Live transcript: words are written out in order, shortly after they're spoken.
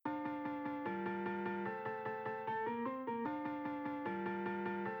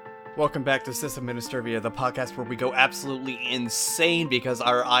Welcome back to System Ministervia, the podcast where we go absolutely insane because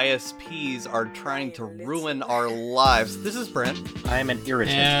our ISPs are trying to ruin our lives. This is Brent. I am an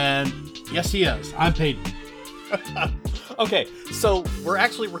irritant. And yes, he is. I'm Peyton. Okay, so we're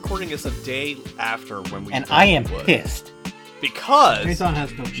actually recording this a day after when we. And I am pissed because Jason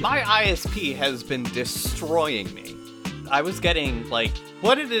has no shit. my ISP has been destroying me. I was getting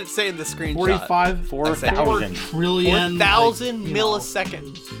what did it say in the screenshot? 4,000 trillion. 4,000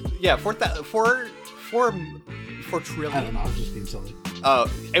 milliseconds. Yeah, 4 trillion. I don't know. I'm just being silly.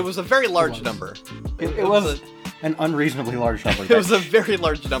 It was a very large number. It was an unreasonably large number. It was a very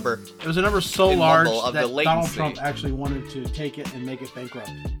large number. It was a number so In large level of that the latency. Donald Trump actually wanted to take it and make it bankrupt.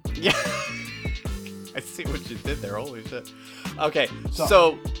 Yeah. I see what you did there. Holy shit. Okay,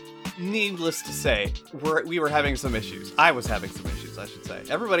 so needless to say, we were having some issues. I was having some issues, I should say.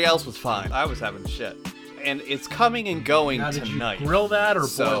 Everybody else was fine. I was having shit. And it's coming and going now, tonight. Did you grill that or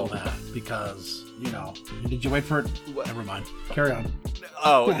boil that? Because, did you wait for it? Never mind. Carry on.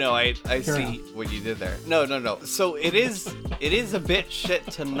 Oh, no, I see what you did there. No. So it is a bit shit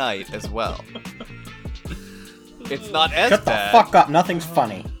tonight as well. It's not as Shut bad. the fuck up. Nothing's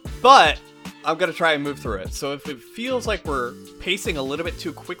funny. But I'm going to try and move through it. So if it feels like we're pacing a little bit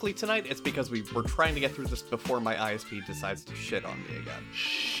too quickly tonight, it's because we're trying to get through this before my ISP decides to shit on me again.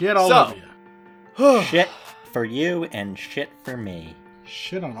 Shit all over you. Shit for you and shit for me.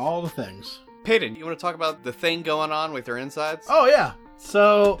 Shit on all the things. Peyton, you want to talk about the thing going on with your insides? Oh, yeah.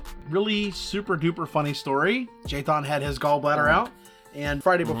 So, really super duper funny story. Jathan had his gallbladder out, and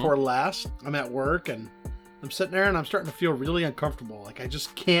Friday before last, I'm at work, and I'm sitting there, and I'm starting to feel really uncomfortable. Like, I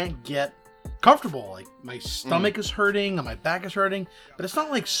just can't get comfortable. Like, my stomach is hurting, and my back is hurting, but it's not,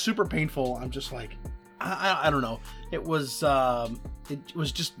 like, super painful. I'm just like, I don't know. It was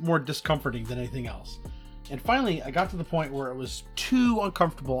just more discomforting than anything else. And finally, I got to the point where it was too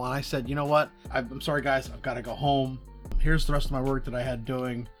uncomfortable, and I said, you know what? I'm sorry, guys. I've got to go home. Here's the rest of my work that I had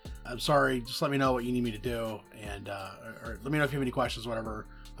doing. I'm sorry. Just let me know what you need me to do, and or let me know if you have any questions, whatever.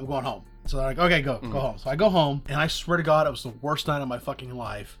 I'm going home. So they're like, okay, go home. So I go home, and I swear to God, it was the worst night of my fucking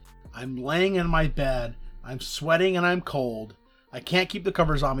life. I'm laying in my bed. I'm sweating and I'm cold. I can't keep the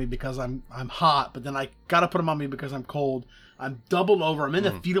covers on me because I'm hot, but then I gotta put them on me because I'm cold. I'm doubled over. I'm in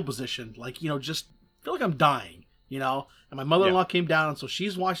the fetal position, just feel like I'm dying, And my mother-in-law came down, and so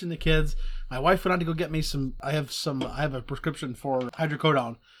she's watching the kids. My wife went out to go get me I have a prescription for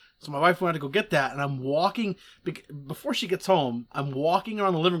hydrocodone. So my wife went out to go get that, and I'm walking, before she gets home, I'm walking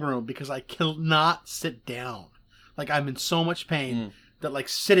around the living room because I cannot sit down. Like, I'm in so much pain that,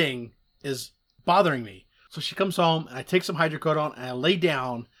 sitting is bothering me. So she comes home, and I take some hydrocodone, and I lay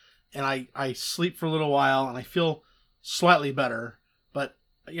down, and I sleep for a little while, and I feel slightly better. But,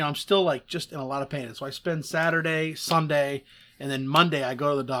 I'm still, just in a lot of pain. And so I spend Saturday, Sunday, and then Monday I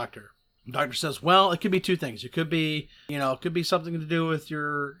go to the doctor. The doctor says, well, it could be two things. It could be, it could be something to do with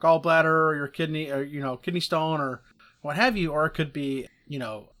your gallbladder or your kidney or, kidney stone or what have you. Or it could be,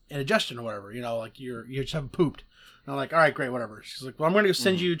 indigestion or whatever, you just haven't pooped. And I'm like, all right, great, whatever. She's like, well, I'm going to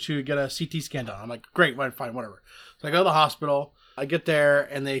send you to get a CT scan done. I'm like, great, fine, whatever. So I go to the hospital. I get there,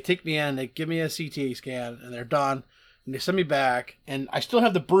 and they take me in. They give me a CT scan, and they're done. And they send me back. And I still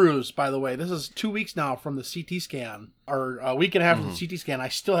have the bruise, by the way. This is 2 weeks now from the CT scan, or a week and a half from the CT scan. I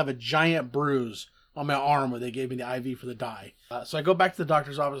still have a giant bruise on my arm where they gave me the IV for the dye. So I go back to the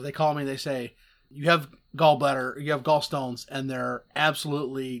doctor's office. They call me. They say, you have gallbladder, you have gallstones, and they're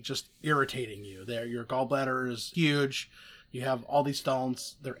absolutely just irritating you. Your gallbladder is huge. You have all these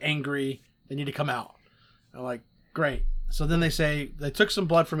stones. They're angry. They need to come out. I'm like, great. So then they took some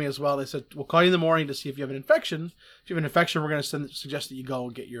blood from me as well. They said, we'll call you in the morning to see if you have an infection. If you have an infection, we're going to suggest that you go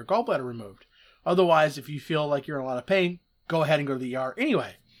and get your gallbladder removed. Otherwise, if you feel like you're in a lot of pain, go ahead and go to the ER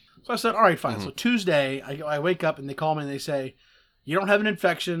anyway. So I said, all right, fine. So Tuesday, I wake up and they call me and they say, you don't have an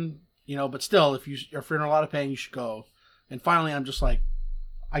infection, but still, if you're in a lot of pain, you should go. And finally, I'm just like,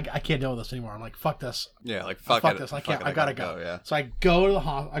 I can't deal with this anymore. I'm like, fuck this. Yeah, fuck this. I can't. I gotta go. Yeah. So I go to the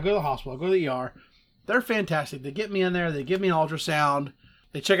hospital. I go to the ER. They're fantastic. They get me in there. They give me an ultrasound.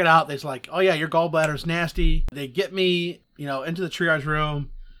 They check it out. They're like, oh yeah, your gallbladder's nasty. They get me, into the triage room,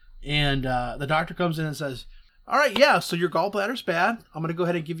 and the doctor comes in and says, all right, yeah, so your gallbladder's bad. I'm going to go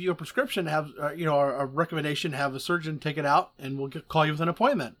ahead and give you a prescription to have, a recommendation to have a surgeon take it out, and we'll call you with an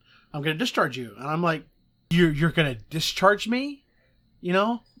appointment. I'm going to discharge you. And I'm like, you're going to discharge me?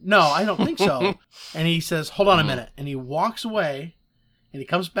 No, I don't think so. And he says, hold on a minute. And he walks away, and he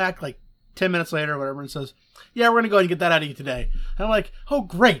comes back 10 minutes later or whatever and says, yeah, we're going to go ahead and get that out of you today. And I'm like, oh,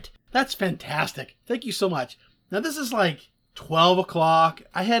 great. That's fantastic. Thank you so much. Now, this is 12 o'clock.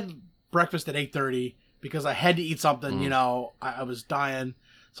 I had breakfast at 8:30 because I had to eat something, I was dying.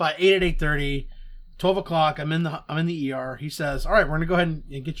 So I ate at 8:30. 12 o'clock, I'm in the ER. He says, all right, we're going to go ahead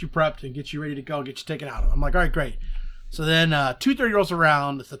and get you prepped and get you ready to go, get you taken out. I'm like, all right, great. So then 2:30 rolls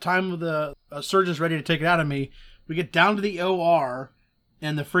around. It's the time of the surgeon's ready to take it out of me. We get down to the OR,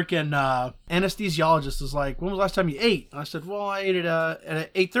 and the freaking anesthesiologist is like, when was the last time you ate? And I said, well, I ate it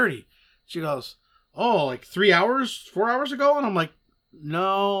at 8:30. She goes, oh, like 3 hours, 4 hours ago? And I'm like,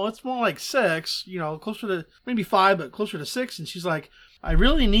 no, it's more like 6, closer to maybe 5, but closer to 6. And she's like, I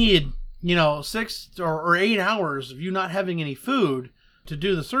really need 6 or 8 hours of you not having any food to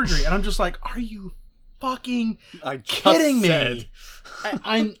do the surgery. And I'm just like, are you fucking kidding me?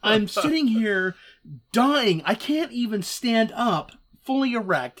 I'm sitting here dying. I can't even stand up fully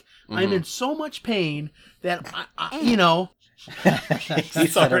erect. Mm-hmm. I'm in so much pain that He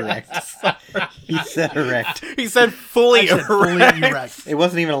said erect. He said erect. He said fully erect. It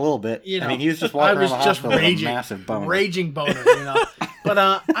wasn't even a little bit. I mean, he was just walking around the hospital with a massive boner. Raging boner,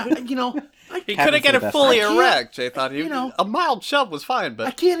 But, he couldn't get it fully erect. Jay thought a mild shove was fine, but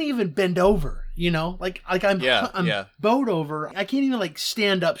I can't even bend over, I'm bowed over. I can't even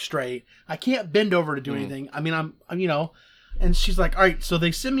stand up straight. I can't bend over to do anything. I mean, I'm and she's like, all right, so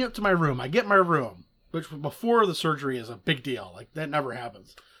they send me up to my room. I get my room, which before the surgery is a big deal. That never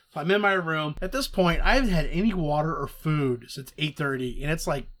happens. So I'm in my room. At this point, I haven't had any water or food since 8:30, and it's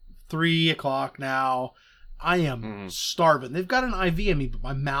 3 o'clock now. I am starving. They've got an IV in me, but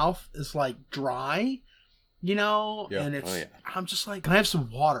my mouth is dry, and it's, I'm just like, can I have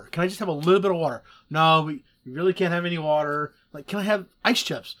some water? Can I just have a little bit of water? No, we really can't have any water. Can I have ice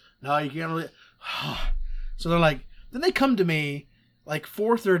chips? No, you can't really. So they're like, then they come to me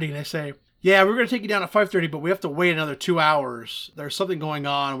 4:30 and they say, yeah, we're going to take you down at 5:30, but we have to wait another 2 hours. There's something going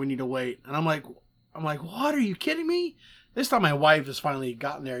on. We need to wait. And I'm like, what? Are you kidding me? This time my wife has finally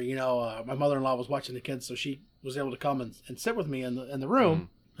gotten there. My mother-in-law was watching the kids, so she was able to come and sit with me in the room.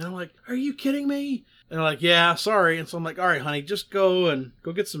 And I'm like, are you kidding me? And they're like, yeah, sorry. And so I'm like, all right, honey, just go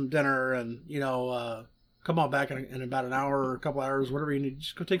get some dinner and, come on back in about an hour or a couple hours, whatever you need.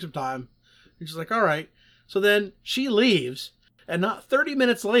 Just go take some time. And she's like, all right. So then she leaves, and not 30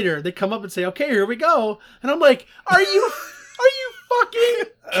 minutes later, they come up and say, okay, here we go. And I'm like, are you fucking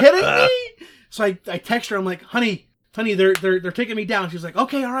kidding me? So I text her, I'm like, honey, they're taking me down. She's like,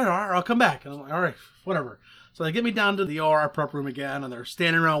 okay, all right, I'll come back. And I'm like, all right, whatever. So they get me down to the OR prep room again, and they're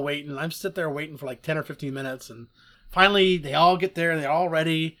standing around waiting. I'm sitting there waiting for 10 or 15 minutes, and finally they all get there, and they're all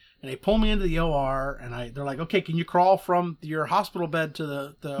ready, and they pull me into the OR, and they're like, okay, can you crawl from your hospital bed to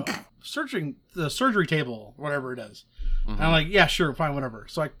the surgery table, whatever it is. Mm-hmm. And I'm like, yeah, sure, fine, whatever.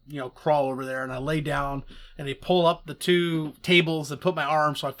 So I, crawl over there, and I lay down, and they pull up the 2 tables and put my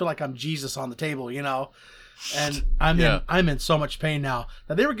arm, so I feel like I'm Jesus on the table, And I'm in so much pain now.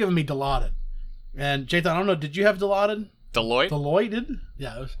 Now they were giving me Dilaudid, and Jathan, I don't know, did you have Dilaudid? Dilaudid?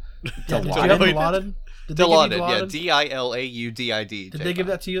 Yeah. Did you have Dilaudid? Dilaudid, yeah, Dilaudid. Did they give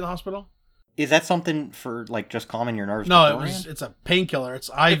that to you in the hospital? Is that something for just calming your nerves? No, it's a painkiller. It's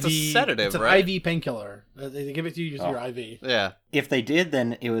IV. It's a sedative, it's an right? IV painkiller. They give it to you just your IV. Yeah. If they did,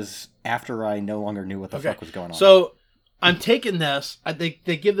 then it was after I no longer knew what the fuck was going on. So I'm taking this. They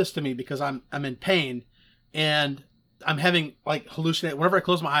give this to me because I'm in pain, and I'm having hallucinate. Whenever I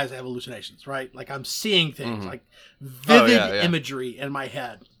close my eyes, I have hallucinations. Right? I'm seeing things vivid imagery in my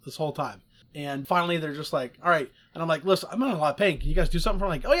head this whole time. And finally, they're just like, all right. And I'm like, listen, I'm in a lot of pain. Can you guys do something for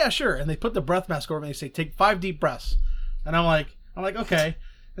me? Oh, yeah, sure. And they put the breath mask over me. And they say, take 5 deep breaths. And I'm like, okay.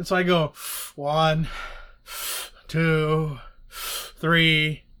 And so I go, 1, 2,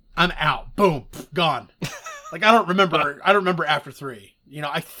 3. I'm out. Boom. Gone. I don't remember after 3.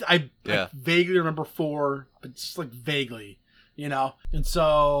 I vaguely remember 4, but just vaguely, And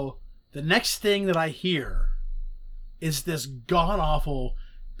so the next thing that I hear is this god-awful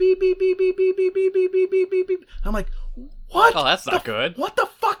beep, beep, beep, beep, beep, beep, beep, beep, beep, beep, beep, beep. I'm like, what? Oh, that's not good. What the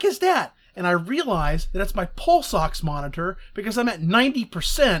fuck is that? And I realize that it's my pulse ox monitor because I'm at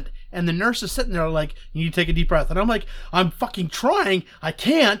 90%, and the nurse is sitting there like, you need to take a deep breath. And I'm like, I'm fucking trying. I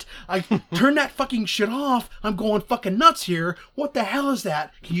can't. I turn that fucking shit off. I'm going fucking nuts here. What the hell is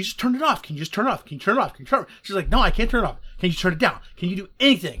that? Can you just turn it off? Can you just turn it off? Can you turn it off? Can you turn it off? She's like, no, I can't turn it off. Can you turn it down? Can you do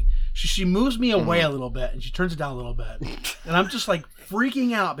anything? She moves me away a little bit, and she turns it down a little bit. And I'm just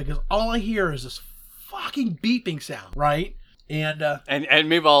freaking out because all I hear is this fucking beeping sound, right? And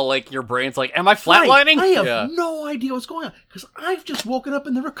meanwhile, your brain's like, am I flatlining? I have no idea what's going on because I've just woken up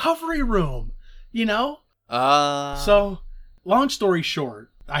in the recovery room, So, long story short,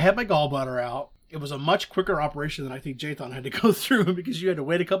 I had my gallbladder out. It was a much quicker operation than I think Jathan had to go through because you had to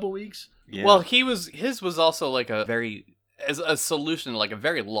wait a couple weeks. Yeah. Well, his was also as a solution, a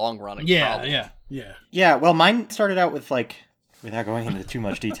very long running problem. Yeah. Yeah, well, mine started out with without going into too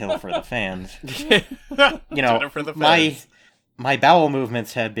much detail for the fans, For the fans. my bowel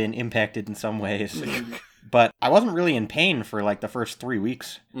movements had been impacted in some ways, but I wasn't really in pain for like the first 3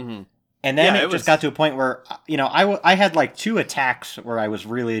 weeks. Mm-hmm. And then it just got to a point where, I had like 2 attacks where I was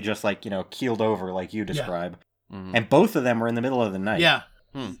really just like, keeled over like you describe. Yeah. Mm-hmm. And both of them were in the middle of the night. Yeah.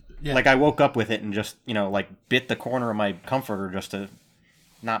 Yeah. Like I woke up with it and just, like bit the corner of my comforter just to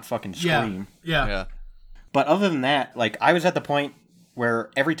not fucking scream. Yeah. But other than that, like I was at the point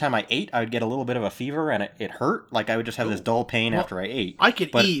where every time I ate, I would get a little bit of a fever and it hurt. Like I would just have this dull pain after I ate. I could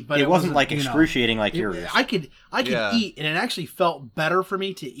eat, but it wasn't like excruciating like yours. I could eat, and it actually felt better for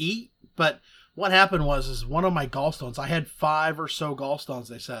me to eat. But what happened was one of my gallstones, I had 5 or so gallstones,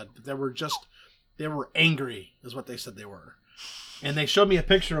 they said. But they were angry, is what they said they were. And they showed me a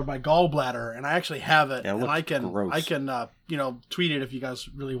picture of my gallbladder, and I actually have it. And I can tweet it if you guys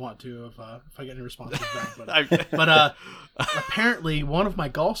really want to, if I get any responses back. But apparently one of my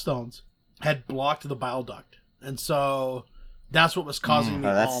gallstones had blocked the bile duct. And so that's what was causing me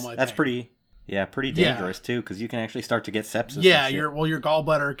all my pain. That's pretty dangerous too, because you can actually start to get sepsis. Yeah, your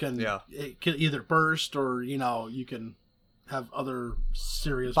gallbladder can either burst or you can have other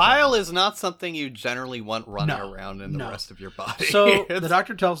serious bile problems. is not something you generally want running around in the rest of your body. So the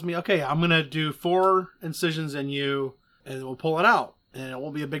doctor tells me, okay, I'm gonna do 4 incisions in you, and we'll pull it out, and it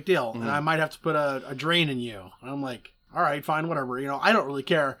won't be a big deal. And I might have to put a drain in you. And I'm like, all right, fine, whatever. I don't really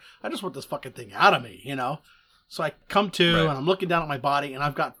care. I just want this fucking thing out of me. So I come to, and I'm looking down at my body, and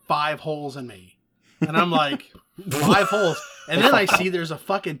I've got 5 holes in me. And I'm like, 5 holes. And then I see there's a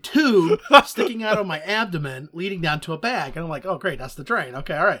fucking tube sticking out of my abdomen leading down to a bag. And I'm like, oh, great, that's the drain.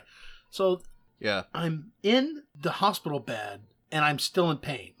 Okay, all right. So I'm in the hospital bed, and I'm still in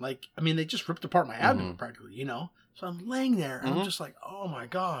pain. Like, they just ripped apart my abdomen practically, So I'm laying there, and I'm just like, oh, my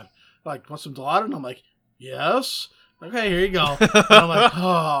God. Like, want some Dilaudid? And I'm like, yes. Okay, here you go. And I'm like,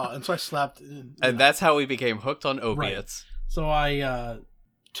 oh. And so I slept. And that's how we became hooked on opiates. Right. So I,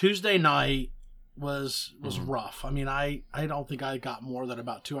 Tuesday night was rough. I don't think I got more than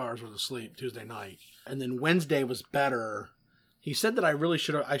about 2 hours worth of sleep Tuesday night. And then Wednesday was better. He said that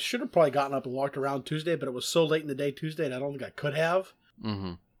I should have probably gotten up and walked around Tuesday, but it was so late in the day Tuesday and I don't think I could have.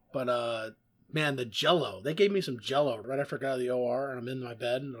 Mm-hmm. But, man, the Jell-O. They gave me some Jell-O right after I got out of the OR, and I'm in my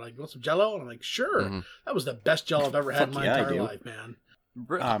bed, and they're like, you want some Jell-O? And I'm like, sure. Mm-hmm. That was the best Jell-O I've ever had in my entire life, man.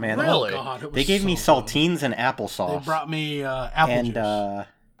 Oh, man. Really? Oh, God, they gave me saltines and applesauce. They brought me apple juice. And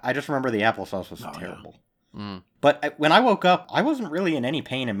I just remember the applesauce was terrible. Yeah. Mm. But when I woke up, I wasn't really in any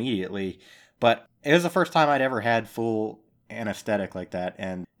pain immediately, but it was the first time I'd ever had full anesthetic like that,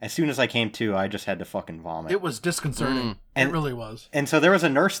 and as soon as I came to, I just had to fucking vomit. It was disconcerting. It really was. And so there was a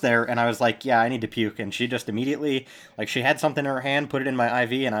nurse there, and I was like, yeah, I need to puke, and she just immediately, like, she had something in her hand, put it in my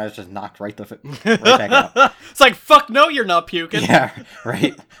IV, and I was just knocked right back out. It's like, fuck no, you're not puking. Yeah,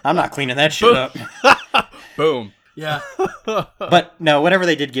 right. I'm not cleaning that shit up. Boom. Yeah. But no, whatever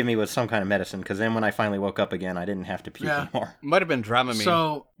they did give me was some kind of medicine, because then when I finally woke up again, I didn't have to puke anymore. Might have been Dramamine.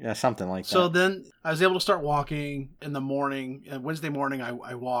 So, yeah, something like that. So then I was able to start walking in the morning. Wednesday morning,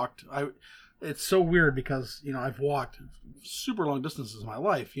 I walked. It's so weird because, I've walked super long distances in my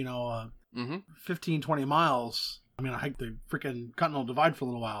life, 15, 20 miles. I hiked the freaking Continental Divide for a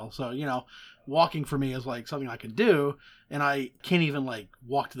little while. So, walking for me is like something I can do. And I can't even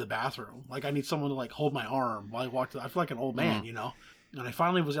walk to the bathroom. Like, I need someone to hold my arm while I walk I feel like an old man, And I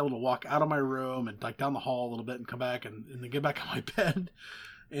finally was able to walk out of my room and down the hall a little bit and come back and then get back on my bed.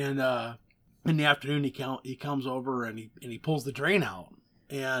 And in the afternoon, he comes over and he pulls the drain out.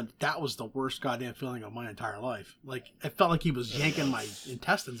 And that was the worst goddamn feeling of my entire life. Like, it felt like he was yanking my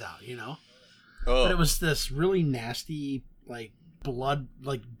intestines out, Oh. But it was this really nasty, blood,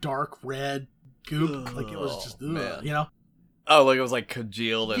 dark red goop. It was just, Oh, it was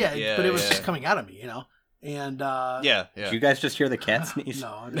congealed. And, but it was just coming out of me, And yeah. Did you guys just hear the cat sneeze?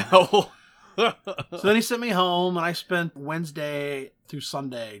 No. So then he sent me home, and I spent Wednesday through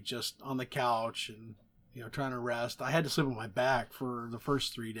Sunday just on the couch and trying to rest. I had to sleep on my back for the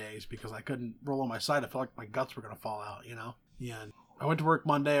first 3 days because I couldn't roll on my side. I felt like my guts were gonna fall out. And I went to work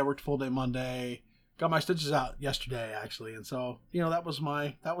Monday. I worked full day Monday. Got my stitches out yesterday, actually, and so that was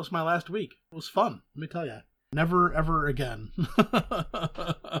my last week. It was fun, let me tell you. Never ever again.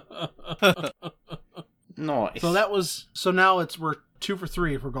 Nice. So now we're 2 for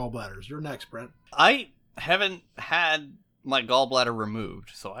 3 for gallbladders. You're next, Brent. I haven't had my gallbladder removed,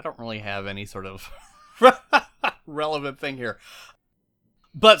 so I don't really have any sort of relevant thing here.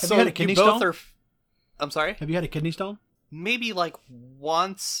 But have you had a kidney stone? I'm sorry? Have you had a kidney stone? Maybe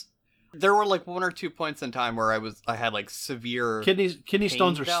once. There were 1 or 2 points in time where I had severe kidney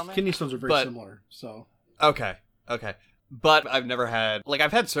stones are very similar. So okay. But I've never had, like,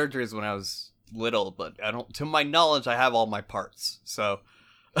 I've had surgeries when I was little, but I don't, to my knowledge, I have all my parts. So,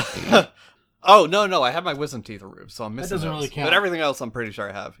 oh, no, I have my wisdom teeth removed, so I'm missing That doesn't those. really count. But everything else, I'm pretty sure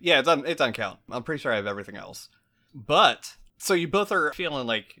I have. Yeah, it's on count. I'm pretty sure I have everything else. But, so you both are feeling,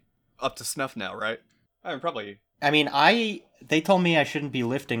 like, up to snuff now, right? I mean, probably. I mean, they told me I shouldn't be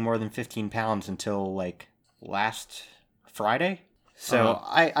lifting more than 15 pounds until, like, last Friday. So,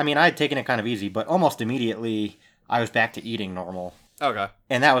 I mean, I had taken it kind of easy, but almost immediately I was back to eating normal. Okay.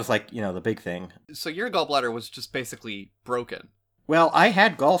 And that was, like, you know, the big thing. So your gallbladder was just basically broken. Well, I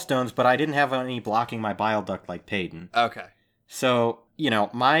had gallstones, but I didn't have any blocking my bile duct like Peyton. Okay. So, you know,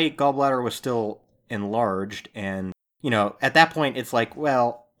 my gallbladder was still enlarged, and, you know, at that point, it's like,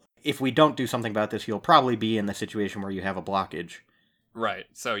 well, if we don't do something about this, you'll probably be in the situation where you have a blockage. Right.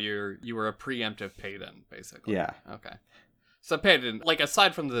 So you were a preemptive Peyton, basically. Yeah. Okay. So Peyton, like,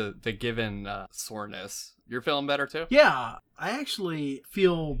 aside from the given soreness, you're feeling better too? Yeah, I actually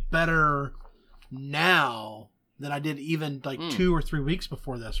feel better now than I did even like 2 or 3 weeks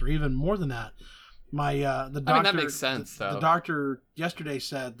before this, or even more than that. My the doctor. I mean, that makes sense, though. The doctor yesterday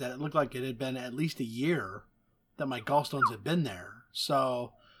said that it looked like it had been at least a year that my gallstones had been there.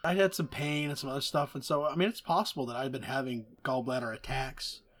 So I had some pain and some other stuff, and so I mean, it's possible that I've been having gallbladder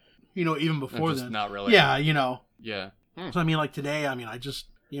attacks. You know, even before then. Not really. Yeah, you know. Yeah. So I mean, like today, I mean, I just,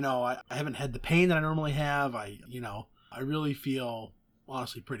 you know, I haven't had the pain that I normally have. I really feel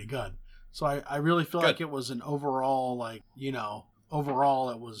honestly pretty good. So I really feel like it was an overall, like, you know, overall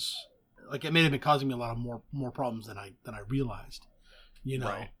it was like it may have been causing me a lot of more problems than I realized, you know.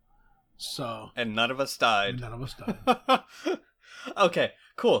 Right. So. And none of us died. None of us died. Okay,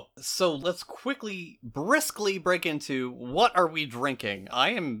 cool. So let's briskly break into what are we drinking.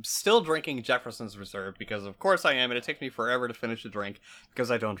 I am still drinking Jefferson's Reserve because of course I am, and it takes me forever to finish a drink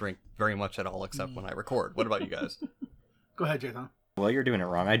because I don't drink very much at all except when I record. What about you guys? Go ahead, Jathan. Well, you're doing it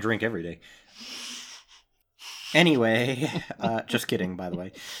wrong. I drink every day. Anyway, just kidding, by the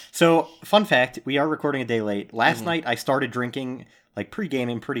way. So, fun fact, we are recording a day late. Last night, I started drinking, like,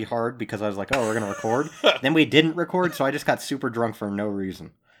 pre-gaming pretty hard because I was like, oh, we're going to record. Then we didn't record, so I just got super drunk for no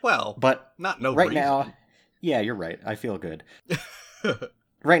reason. Well, but not no right reason. Now, yeah, you're right. I feel good.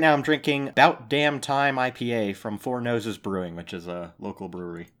 Right now, I'm drinking About Damn Time IPA from Four Noses Brewing, which is a local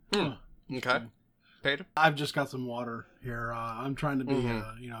brewery. Okay. Peter? I've just got some water here. I'm trying to be,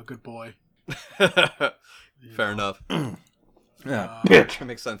 a good boy. Fair enough. Bitch. That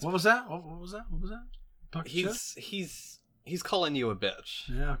makes sense. What was that? What was that? What was that? Talk He's calling you a bitch.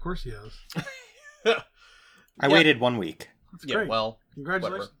 Yeah, of course he is. I waited 1 week. That's great. Well,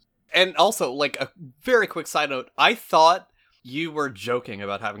 congratulations. Whatever. And also, like, a very quick side note, I thought you were joking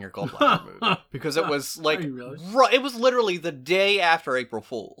about having your gallbladder removed because it was like, really? It was literally the day after April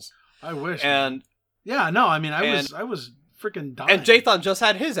Fool's. I wish. And yeah, no, I mean, I was freaking dying. And Jathan just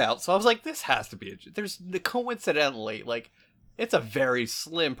had his out, so I was like, this has to be there's coincidentally, like, it's a very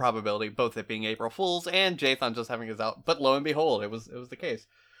slim probability, both it being April Fool's and Jathan just having his out. But lo and behold, it was the case.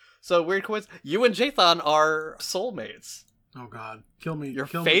 So weird coincidence. You and Jathan are soulmates. Oh God, kill me! You're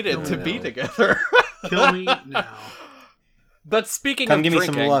fated to be together. Kill me now. But speaking Come of give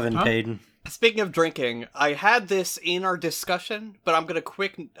drinking, me some lovin', Peyton. Speaking of drinking, I had this in our discussion, but I'm gonna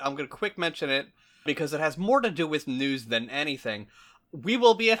quick mention it because it has more to do with news than anything. We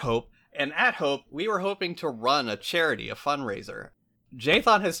will be at Hope, and at Hope, we were hoping to run a charity, a fundraiser.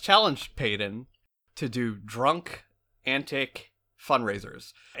 Jathan has challenged Peyton to do drunk, antic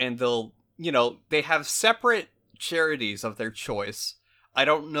fundraisers, and they have separate charities of their choice. I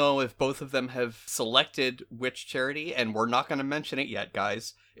don't know if both of them have selected which charity, and we're not going to mention it yet,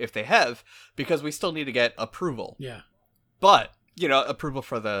 guys, if they have, because we still need to get approval. Yeah. But, approval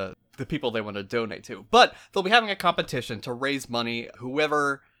for the people they want to donate to. But they'll be having a competition to raise money.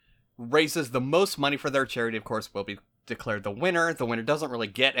 Whoever raises the most money for their charity, of course, will be declared the winner. The winner doesn't really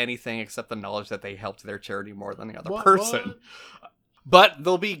get anything except the knowledge that they helped their charity more than the other person. What? But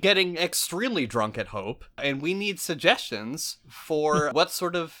they'll be getting extremely drunk at Hope, and we need suggestions for what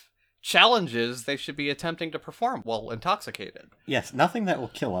sort of challenges they should be attempting to perform while intoxicated. Yes, nothing that will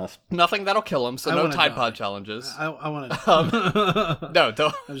kill us. Nothing that'll kill them, so no Tide Pod challenges. I want to... No,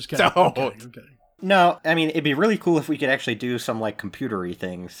 don't. I'm just kidding. Don't. I'm kidding. No, I mean, it'd be really cool if we could actually do some, like, computery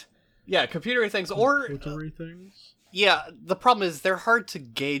things. Yeah, computery things, or... Computery things? Yeah, the problem is they're hard to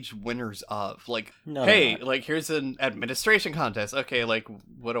gauge winners of. Like, hey, like, here's an administration contest. Okay, like,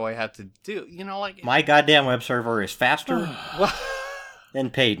 what do I have to do? Like... My goddamn web server is faster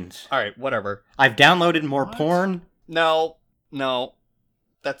than Peyton's. Alright, whatever. I've downloaded more porn. No.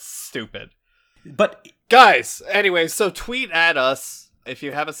 That's stupid. But... Guys, anyway, so tweet at us If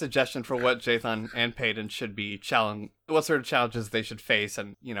you have a suggestion for what Jathan and Peyton should be what sort of challenges they should face,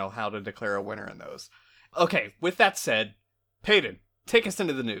 and how to declare a winner in those. Okay, with that said, Peyton, take us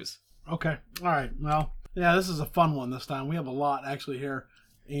into the news. Okay. All right. Well, yeah, this is a fun one this time. We have a lot actually here.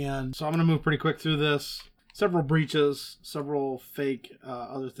 And so I'm going to move pretty quick through this. Several breaches, several fake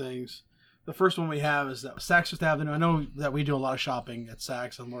other things. The first one we have is that Saks Fifth Avenue. I know that we do a lot of shopping at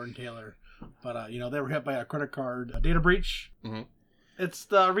Saks and Lord & Taylor. But, they were hit by a credit card data breach. Mm-hmm. It's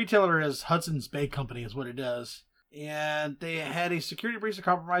the retailer is Hudson's Bay Company is what it is. And they had a security breach that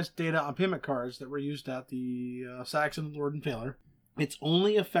compromised data on payment cards that were used at the Saks and Lord & Taylor. It's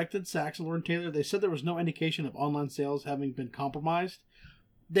only affected Saks and Lord & Taylor. They said there was no indication of online sales having been compromised.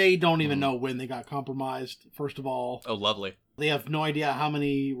 They don't even know when they got compromised, first of all. Oh, lovely. They have no idea how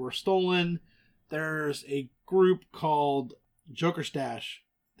many were stolen. There's a group called Joker Stash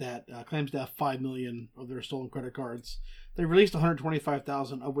that claims to have 5 million of their stolen credit cards. They released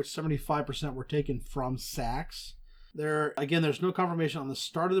 125,000, of which 75% were taken from Saks. There's no confirmation on the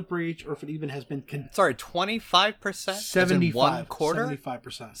start of the breach or if it even has been... 25%? 75. 1 quarter?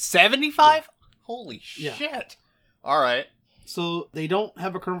 75%. 75? Yeah. Holy shit. Yeah. All right. So they don't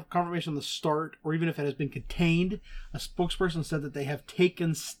have a confirmation on the start or even if it has been contained. A spokesperson said that they have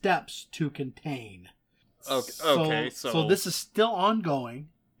taken steps to contain. Okay, so this is still ongoing.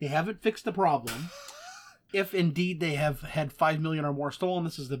 They haven't fixed the problem. If indeed they have had 5 million or more stolen,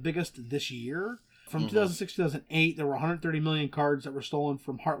 this is the biggest this year. From 2006 to 2008, there were 130 million cards that were stolen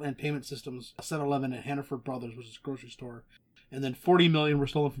from Heartland Payment Systems, 7-Eleven, and Hannaford Brothers, which is a grocery store. And then 40 million were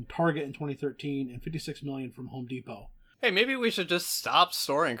stolen from Target in 2013 and 56 million from Home Depot. Hey, maybe we should just stop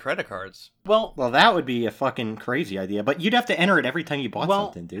storing credit cards. Well, that would be a fucking crazy idea, but you'd have to enter it every time you bought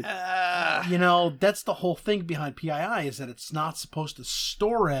something, dude. That's the whole thing behind PII is that it's not supposed to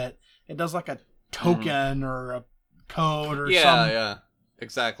store it. It does like a token or a code or some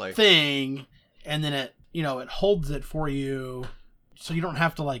exactly thing, and then it holds it for you, so you don't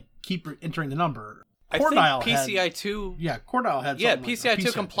have to keep entering the number. Cordile PCI 2. Yeah, Cordile had. PCI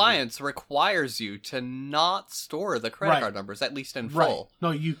 2 compliance requires you to not store the credit card numbers, at least in full.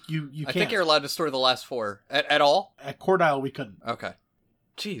 No, you can't. I think you're allowed to store the last 4 at all. At Cordile, we couldn't. Okay.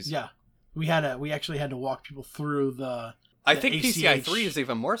 Jeez. Yeah, we actually had to walk people through the. I think ACH. PCI 3 is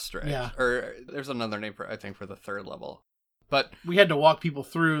even more strict. Yeah. Or there's another name for the third level. But we had to walk people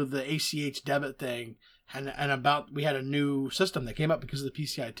through the ACH debit thing, and we had a new system that came up because of the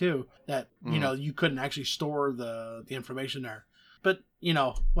PCI 2 that you couldn't actually store the information there. But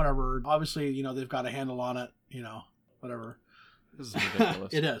whatever. Obviously, they've got a handle on it. Whatever. This is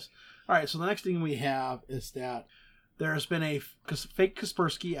ridiculous. It is. All right. So the next thing we have is that there has been a fake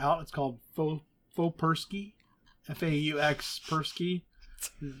Kaspersky out. It's called Fauxpersky. Faux Persky.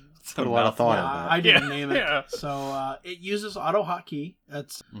 Put a lot of thought into that. I didn't name it. Yeah. So it uses AutoHotkey.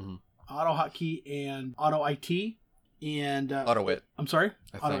 That's AutoHotkey and AutoIT and AutoIt. I'm sorry,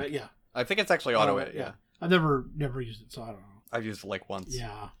 AutoIt. Yeah. I think it's actually AutoIt. Yeah. I've never used it, so I don't know. I've used it once.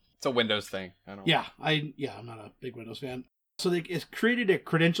 Yeah. It's a Windows thing. I don't. Yeah. I'm not a big Windows fan. So it's created a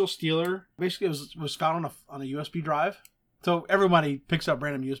credential stealer. Basically, it was found on a USB drive. So everybody picks up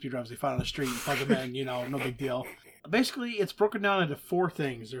random USB drives they find on the street and plug them in, no big deal. Basically, it's broken down into 4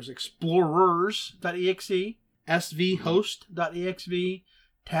 things. There's explorers.exe, svhost.exe,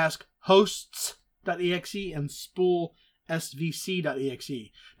 taskhosts.exe, and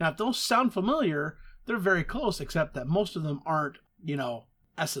spoolsvc.exe. Now, if those sound familiar, they're very close, except that most of them aren't,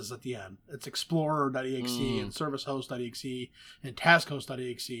 S's at the end. It's explorer.exe and servicehost.exe and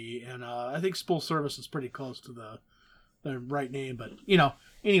taskhost.exe, and I think spool service is pretty close to the right name, but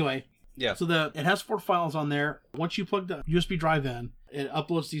anyway. Yeah. So it has 4 files on there. Once you plug the USB drive in, it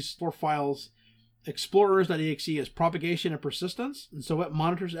uploads these 4 files. Explorers.exe is propagation and persistence, and so it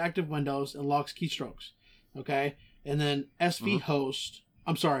monitors active windows and logs keystrokes. Okay, and then svhost.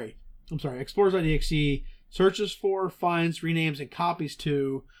 Explorers.exe searches for, finds, renames, and copies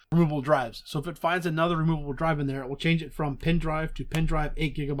to removable drives. So if it finds another removable drive in there, it will change it from pen drive to pen drive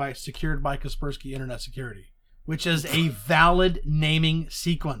 8 GB secured by Kaspersky Internet Security, which is a valid naming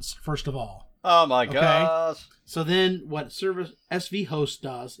sequence, first of all. Oh my gosh. So then what service svhost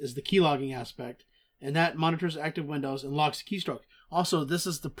does is the keylogging aspect, and that monitors active windows and logs the keystroke. Also, this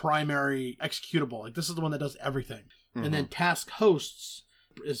is the primary executable. This is the one that does everything. Mm-hmm. And then task hosts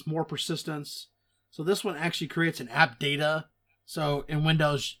is more persistence. So this one actually creates an app data. So in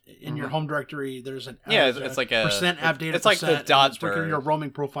Windows, in your home directory, there's an it's like a percent app data. It's like the dots where your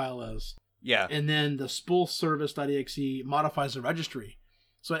roaming profile is. Yeah. And then the spool service.exe modifies the registry.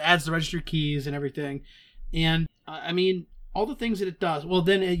 So it adds the registry keys and everything. And all the things that it does. Well,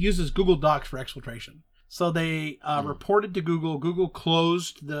 then it uses Google Docs for exfiltration. So they reported to Google. Google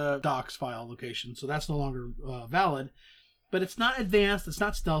closed the docs file location, so that's no longer valid. But it's not advanced. It's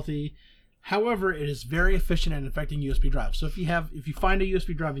not stealthy. However, it is very efficient at infecting USB drives. So if you find a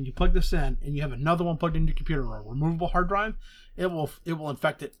USB drive and you plug this in, and you have another one plugged into your computer or a removable hard drive, it will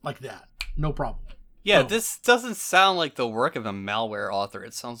infect it like that. No problem. Yeah, this doesn't sound like the work of a malware author.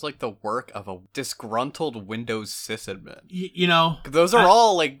 It sounds like the work of a disgruntled Windows sysadmin. You know, those are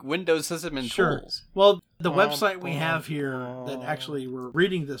all like Windows sysadmin tools. Well, the website we have here that actually we're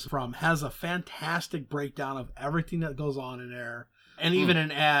reading this from has a fantastic breakdown of everything that goes on in there. And even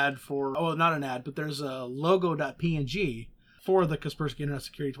an ad for, not an ad, but there's a logo.png for the Kaspersky Internet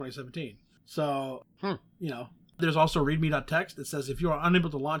Security 2017. So, there's also readme.txt that says, if you are unable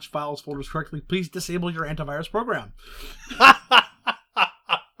to launch files folders correctly, please disable your antivirus program.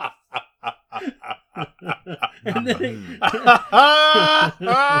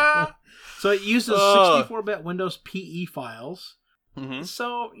 So it uses 64-bit Windows PE files. Mm-hmm.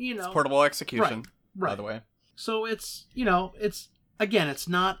 So, It's portable execution, right. By the way. So it's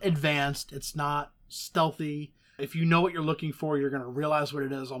not advanced. It's not stealthy. If you know what you're looking for, you're going to realize what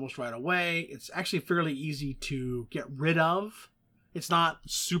it is almost right away. It's actually fairly easy to get rid of. It's not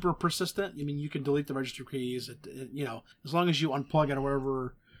super persistent. I mean, you can delete the registry keys. As long as you unplug it or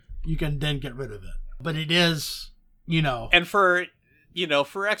whatever, you can then get rid of it. But it is, And for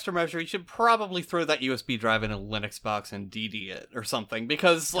extra measure, you should probably throw that USB drive in a Linux box and DD it or something,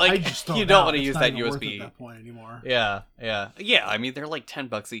 because you don't want to use that USB at that point anymore. Yeah. I mean, they're like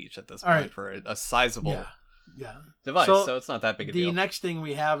 $10 each at this point for a sizable device, so it's not that big a deal. The next thing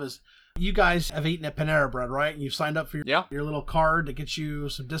we have is, you guys have eaten at Panera Bread, right? And you've signed up for your little card to get you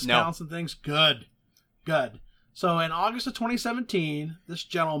some discounts and things. Good. So in August of 2017, this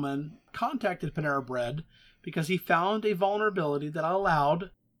gentleman contacted Panera Bread because he found a vulnerability that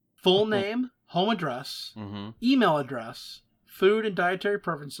allowed full name, home address, email address, food and dietary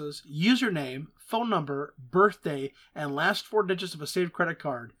preferences, username, phone number, birthday, and last 4 digits of a saved credit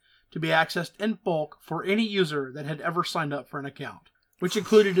card to be accessed in bulk for any user that had ever signed up for an account, which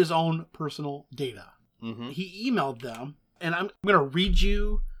included his own personal data. Mm-hmm. He emailed them, and I'm going to read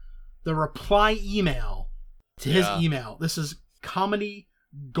you the reply email to his email. This is comedy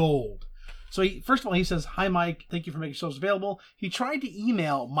gold. So first of all, he says, "Hi, Mike. Thank you for making yourselves available." He tried to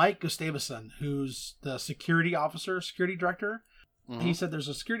email Mike Gustavson, who's the security director. Mm-hmm. He said there's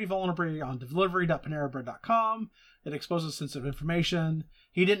a security vulnerability on delivery.panerabread.com. It exposes sensitive information.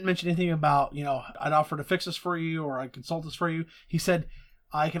 He didn't mention anything about, I'd offer to fix this for you or I'd consult this for you. He said,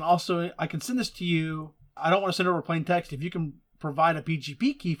 I can send this to you. I don't want to send over plain text. If you can provide a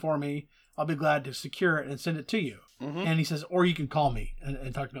PGP key for me, I'll be glad to secure it and send it to you. Mm-hmm. And he says, or you can call me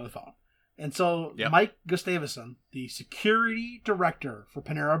and talk to me on the phone. And so Mike Gustavson, the security director for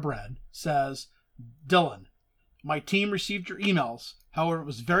Panera Bread, says, "Dylan, my team received your emails. However, it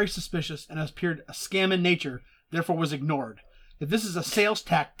was very suspicious and appeared a scam in nature, therefore was ignored. If this is a sales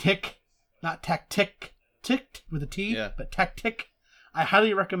tactic, not tactic, ticked with a T, but tactic, I would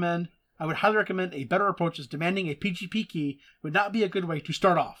highly recommend a better approach is demanding a PGP key would not be a good way to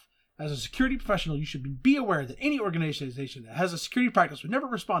start off. As a security professional, you should be aware that any organization that has a security practice would never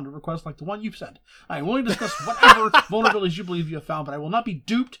respond to requests like the one you've sent. I am willing to discuss whatever vulnerabilities you believe you have found, but I will not be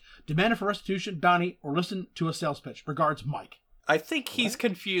duped, demanded for restitution, bounty, or listen to a sales pitch. Regards, Mike." I think he's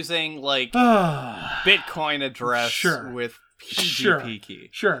confusing Bitcoin address with PGP key.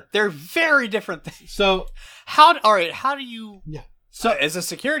 Sure. They're very different things. So how do you... Yeah. So, as a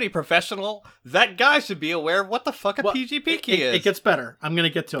security professional, that guy should be aware of what the fuck a PGP key is. It gets better. I'm going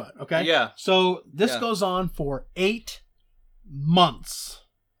to get to it, okay? Yeah. So, this goes on for 8 months.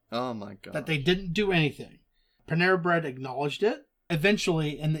 Oh, my God. That they didn't do anything. Panera Bread acknowledged it.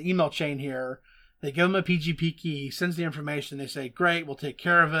 Eventually, in the email chain here, they give him a PGP key. He sends the information. They say, great, we'll take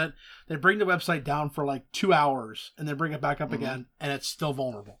care of it. They bring the website down for like 2 hours, and then bring it back up again, and it's still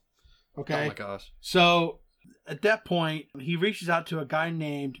vulnerable. Okay? Oh, my gosh. So... at that point, he reaches out to a guy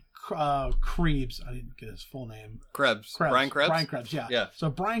named Krebs. I didn't get his full name. Krebs. Brian Krebs? Brian Krebs, yeah. So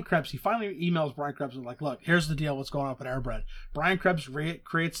Brian Krebs, he finally emails Brian Krebs and like, look, here's the deal. What's going on with Panera Bread? Brian Krebs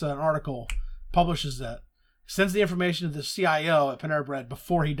creates an article, publishes it, sends the information to the CIO at Panera Bread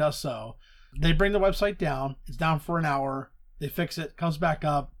before he does so. They bring the website down. It's down for an hour. They fix it. Comes back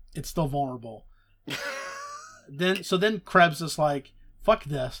up. It's still vulnerable. Then Krebs is like, fuck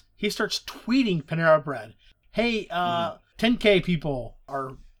this. He starts tweeting Panera Bread. Hey, 10K people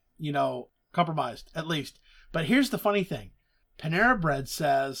are, compromised, at least. But here's the funny thing. Panera Bread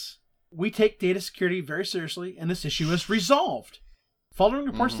says, we take data security very seriously, and this issue is resolved. Following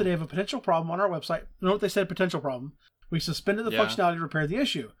reports today of a potential problem on our website, note they said potential problem, we suspended the functionality to repair the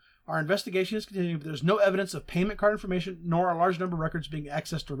issue. Our investigation is continuing, but there's no evidence of payment card information nor a large number of records being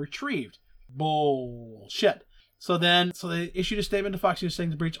accessed or retrieved. Bullshit. So they issued a statement to Fox News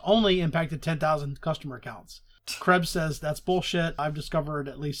saying the breach only impacted 10,000 customer accounts. Krebs says that's bullshit. I've discovered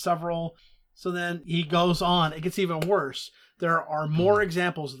at least several. So then he goes on. It gets even worse. There are more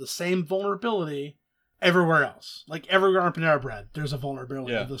examples of the same vulnerability everywhere else. Like everywhere on Panera Bread, there's a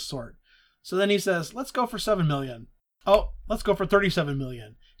vulnerability of this sort. So then he says, let's go for 7 million. Oh, let's go for 37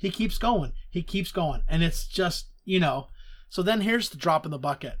 million. He keeps going. And it's just, So then here's the drop in the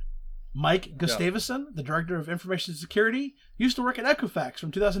bucket. Mike Gustavson, the Director of Information Security, used to work at Equifax from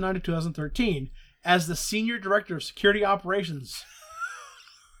 2009 to 2013 as the Senior Director of Security Operations.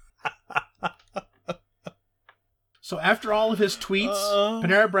 So after all of his tweets,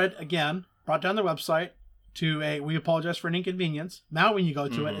 Panera Bread, again, brought down their website to we apologize for an inconvenience. Now when you go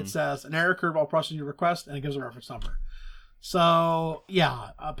to it says, an error occurred while processing your request, and it gives a reference number. So,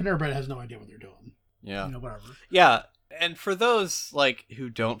 Panera Bread has no idea what they're doing. Yeah. Whatever. Yeah. And for those who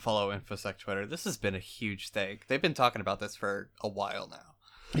don't follow InfoSec Twitter, this has been a huge thing. They've been talking about this for a while now.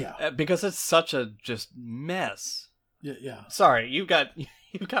 Yeah. Because it's such a just mess. Yeah. Sorry, you've got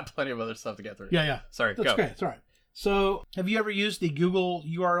plenty of other stuff to get through. Yeah. Sorry, That's go. Great. It's all right. So, have you ever used the Google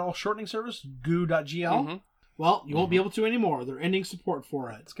URL shortening service, goo.gl? Mm-hmm. Well, you won't be able to anymore. They're ending support for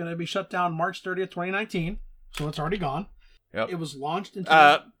it. It's going to be shut down March 30th, 2019. So it's already gone. Yep. It was launched in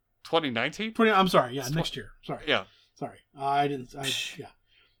 2019? I'm sorry. Yeah, next year. Sorry. Yeah. Sorry.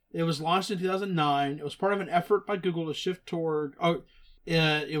 It was launched in 2009. It was part of an effort by Google to shift toward...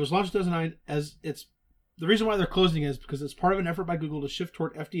 it was launched in 2009 as it's... The reason why they're closing is because it's part of an effort by Google to shift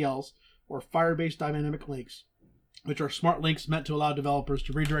toward FDLs, or Fire-Based Dynamic Links, which are smart links meant to allow developers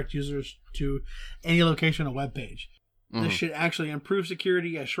to redirect users to any location on a web page. Mm-hmm. This should actually improve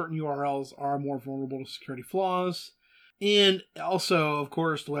security, as shortened URLs are more vulnerable to security flaws. And also, of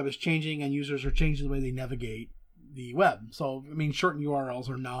course, the web is changing and users are changing the way they navigate the web. So, shortened URLs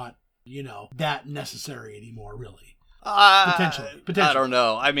are not, that necessary anymore, really. Potentially. I don't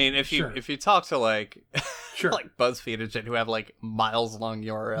know. If you talk to sure. BuzzFeed and shit who have miles long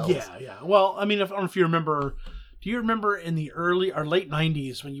URLs. Yeah. Well, I don't know if you remember. Do you remember in the early or late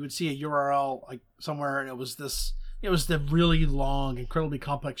 90s when you would see a URL somewhere and it was the really long, incredibly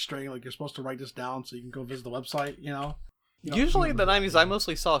complex string, you're supposed to write this down so you can go visit the website, Usually in the 90s, I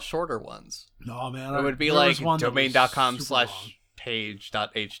mostly saw shorter ones. No, man. It would be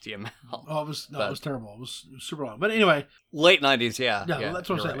domain.com/page.html. Oh, it was terrible. It was super long. But anyway. Late 90s, yeah. Yeah, that's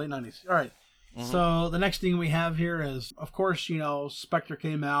what I'm saying, right. Late 90s. All right. Mm-hmm. So the next thing we have here is, of course, Spectre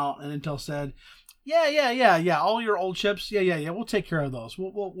came out and Intel said, yeah, all your old chips, yeah, we'll take care of those.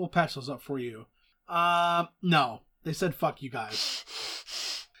 We'll patch those up for you. No. They said, fuck you guys.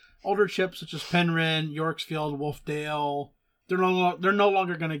 Older chips such as Penryn, Yorksfield, Wolfdale, they're no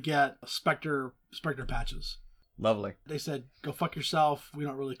longer going to get Spectre patches. Lovely. They said, go fuck yourself. We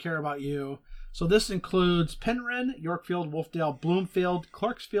don't really care about you. So this includes Penryn, Yorkfield, Wolfdale, Bloomfield,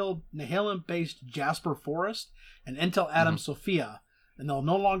 Clarksfield, Nehalem-based Jasper Forest, and Intel Atom Sophia. And they'll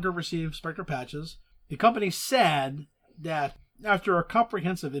no longer receive Spectre patches. The company said that after a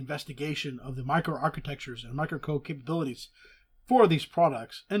comprehensive investigation of the microarchitectures and microcode capabilities for these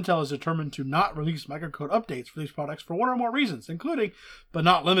products, Intel is determined to not release microcode updates for these products for one or more reasons, including, but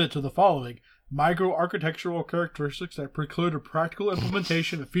not limited to, the following: microarchitectural characteristics that preclude a practical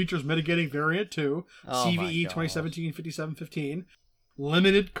implementation of features mitigating variant 2, CVE 2017-5715,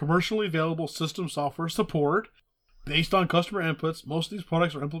 limited commercially available system software support. Based on customer inputs, most of these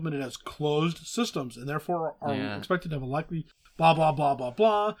products are implemented as closed systems and therefore are expected to have a likely blah, blah, blah, blah,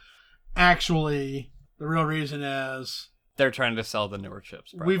 blah. Actually, the real reason is they're trying to sell the newer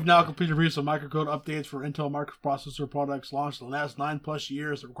chips. Probably. We've now completed release of microcode updates for Intel microprocessor products launched in the last 9+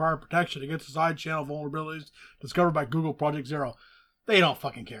 years that require protection against side channel vulnerabilities discovered by Google Project Zero. They don't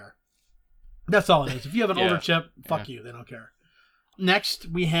fucking care. That's all it is. If you have an older chip, fuck you. They don't care. Next,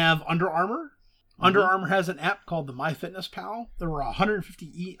 we have Under Armour. Under Armour has an app called the MyFitnessPal. There were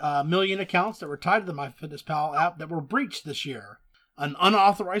 150 million accounts that were tied to the MyFitnessPal app that were breached this year. An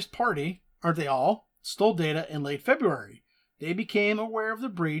unauthorized party, aren't they all, stole data in late February. They became aware of the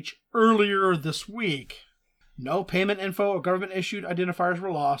breach earlier this week. No payment info or government-issued identifiers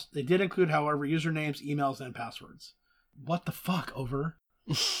were lost. They did include, however, usernames, emails, and passwords. What the fuck, over?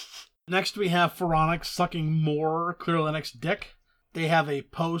 Next, we have Phoronix sucking more Clear Linux dick. They have a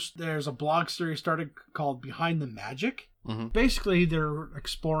post. There's a blog series started called Behind the Magic. Mm-hmm. Basically, they're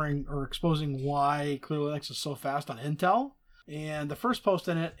exploring or exposing why Clear Linux is so fast on Intel. And the first post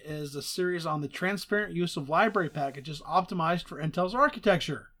in it is a series on the transparent use of library packages optimized for Intel's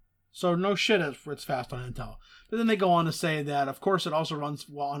architecture. So no shit it's fast on Intel. But then they go on to say that, of course, it also runs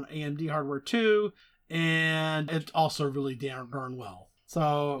well on AMD hardware too, and it's also really darn well.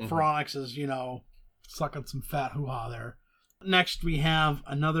 So Phoronix is, sucking some fat hoo-ha there. Next, we have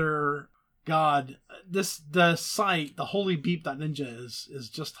another... God, the site, the holybeep.ninja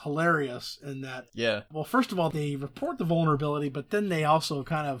is just hilarious in that. Yeah. Well, first of all, they report the vulnerability, but then they also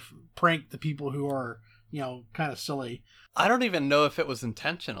kind of prank the people who are, kind of silly. I don't even know if it was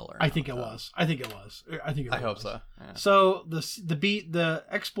intentional or not. I think it was. I hope so. Yeah. So the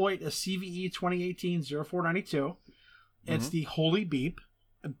exploit is CVE 2018-0492. It's the Holy Beep.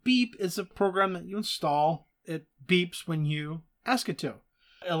 A beep is a program that you install. It beeps when you ask it to.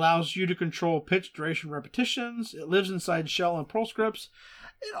 It allows you to control pitch, duration, repetitions. It lives inside shell and Perl scripts.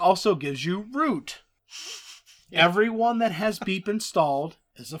 It also gives you root. Everyone that has beep installed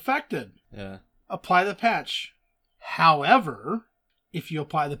is affected. Yeah. Apply the patch. However, if you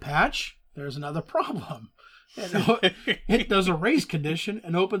apply the patch, there's another problem. It does a raise condition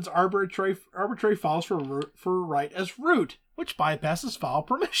and opens arbitrary files for write as root, which bypasses file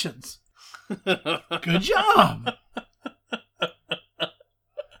permissions. Good job.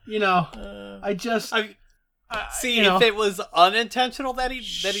 If it was unintentional that he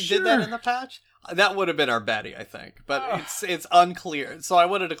did that in the patch, that would have been our baddie, I think. But it's unclear. So I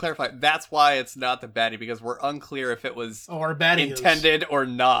wanted to clarify. That's why it's not the baddie, because we're unclear if it was our baddie intended or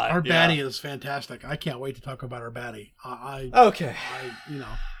not. Our baddie is fantastic. I can't wait to talk about our baddie. Okay.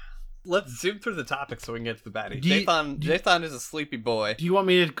 Let's zoom through the topics so we can get to the baddie. Jathan is a sleepy boy. Do you want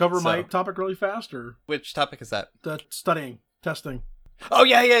me to cover my topic really fast, or which topic is that? The studying, testing. Oh,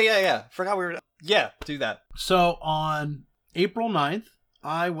 yeah. Forgot we were... Yeah, do that. So, on April 9th,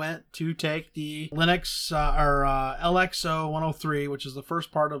 I went to take the Linux, LXO 103, which is the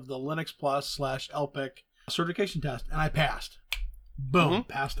first part of the Linux Plus / LPIC certification test, and I passed. Boom,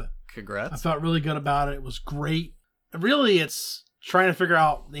 passed it. Congrats. I felt really good about it. It was great. Really, it's trying to figure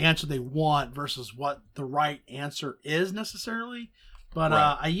out the answer they want versus what the right answer is necessarily. But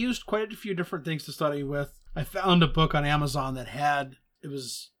I used quite a few different things to study with. I found a book on Amazon that it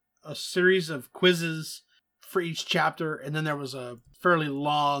was a series of quizzes for each chapter, and then there was a fairly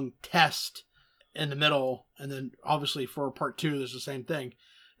long test in the middle, and then obviously for part 2 there's the same thing.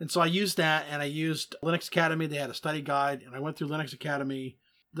 And so I used that, and I used Linux Academy. They had a study guide, and I went through Linux Academy,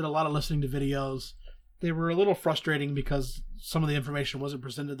 did a lot of listening to videos. They were a little frustrating because some of the information wasn't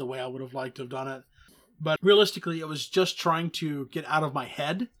presented the way I would have liked to have done it. But realistically, it was just trying to get out of my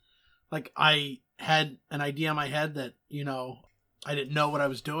head. Like, I had an idea in my head that, I didn't know what I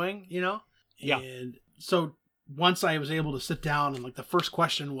was doing, Yeah. And so once I was able to sit down, and the first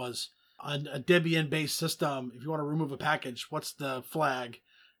question was, on a Debian-based system, if you want to remove a package, what's the flag?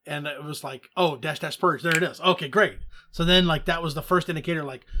 And it was like, oh, -- purge. There it is. Okay, great. So then, that was the first indicator,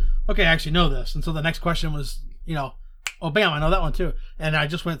 okay, I actually know this. And so the next question was, oh, bam, I know that one too. And I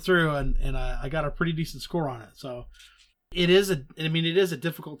just went through, and I got a pretty decent score on it. So it is a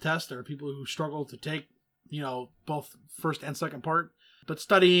difficult test. There are people who struggle to take, both first and second part. But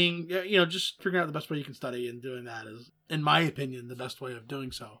studying, just figuring out the best way you can study, and doing that is, in my opinion, the best way of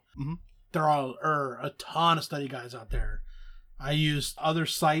doing so. Mm-hmm. There are a ton of study guides out there. I used other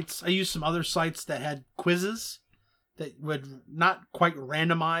sites. I used some other sites that had quizzes that would not quite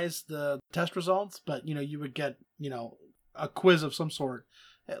randomize the test results, but, you would get, a quiz of some sort,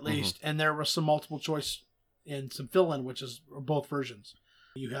 at least. And there was some multiple choice and some fill-in, which is both versions.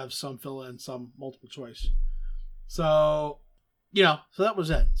 You have some fill-in, some multiple choice. So, so that was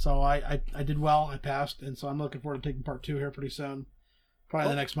it. So I did well. I passed. And so I'm looking forward to taking part 2 here pretty soon. Probably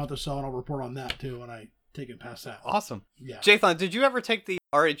the next month or so, and I'll report on that too when I take it past that. Awesome. Yeah. Jathan, did you ever take the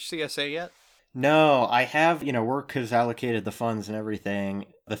RHCSA yet? No, I have, work has allocated the funds and everything.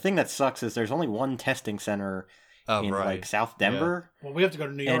 The thing that sucks is there's only one testing center in South Denver. Yeah. Well, we have to go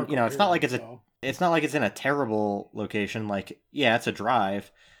to New York. And it's not like it's not like it's in a terrible location. It's a drive,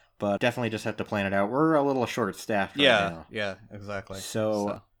 but definitely just have to plan it out. We're a little short staffed right now. Yeah, exactly.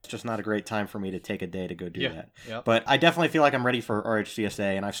 So it's just not a great time for me to take a day to go do that. Yep. But I definitely feel like I'm ready for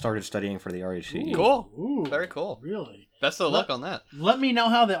RHCSA, and I've started studying for the RHCE. Cool. Ooh, very cool. Really? Best of luck on that. Let me know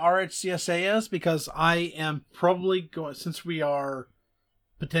how the RHCSA is, because I am probably going, since we are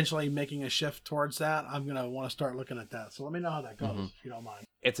potentially making a shift towards that, I'm going to want to start looking at that. So let me know how that goes, if you don't mind.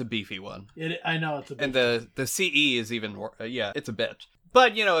 It's a beefy one. I know it's a beefy one. And the CE is even more, it's a bitch.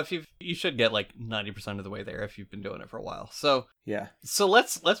 But, if you should get 90% of the way there if you've been doing it for a while. So, yeah. So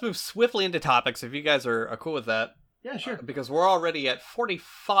let's move swiftly into topics if you guys are cool with that. Yeah, sure. Because we're already at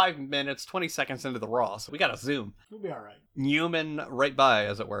 45 minutes, 20 seconds into the Raw, so we got to zoom. We'll be all right. Human right by,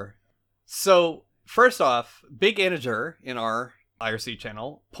 as it were. So, first off, big integer in our IRC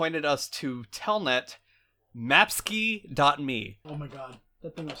channel, pointed us to telnet mapscii.me. Oh my god,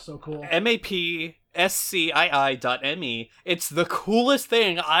 that thing was so cool. mapscii.me. It's the coolest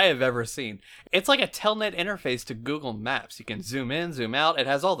thing I have ever seen. It's like a telnet interface to Google Maps. You can zoom in, zoom out. It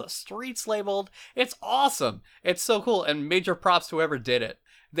has all the streets labeled. It's awesome. It's so cool, and major props to whoever did it.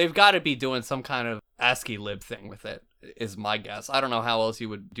 They've got to be doing some kind of ASCII lib thing with it, is my guess. I don't know how else you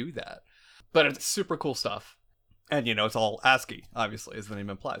would do that. But it's super cool stuff. And, it's all ASCII, obviously, as the name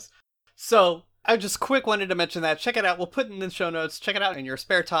implies. So, I just quick wanted to mention that. Check it out. We'll put it in the show notes. Check it out in your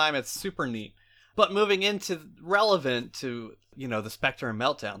spare time. It's super neat. But moving into relevant to, the Spectre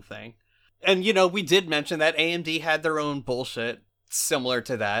Meltdown thing. And, we did mention that AMD had their own bullshit similar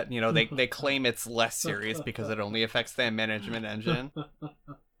to that. They claim it's less serious because it only affects their management engine.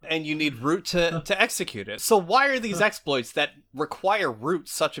 And you need root to execute it. So why are these exploits that require root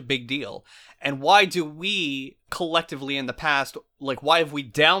such a big deal? And why do we collectively in the past, why have we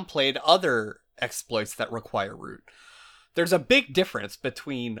downplayed other exploits that require root? There's a big difference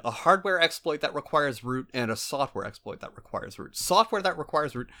between a hardware exploit that requires root and a software exploit that requires root. Software that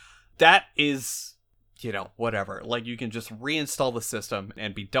requires root, that is, whatever. You can just reinstall the system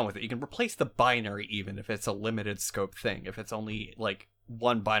and be done with it. You can replace the binary even if it's a limited scope thing, if it's only,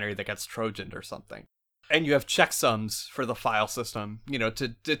 one binary that gets Trojaned or something. And you have checksums for the file system, to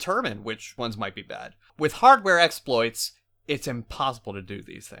determine which ones might be bad. With hardware exploits, it's impossible to do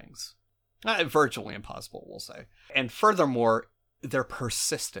these things. Virtually impossible, we'll say. And furthermore, they're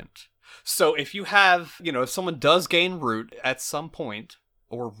persistent. So if you have, if someone does gain root at some point,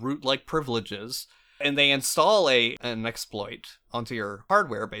 or root-like privileges, and they install an exploit onto your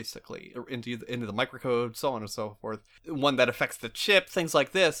hardware, basically, or into the microcode, so on and so forth, one that affects the chip, things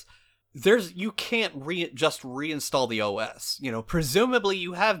like this, you can't just reinstall the OS. Presumably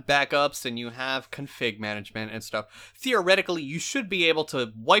you have backups and you have config management and stuff. Theoretically, you should be able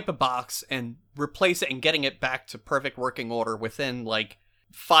to wipe a box and replace it and getting it back to perfect working order within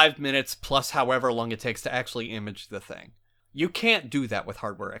 5 minutes plus however long it takes to actually image the thing. You can't do that with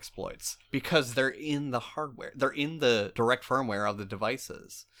hardware exploits because they're in the hardware. They're in the direct firmware of the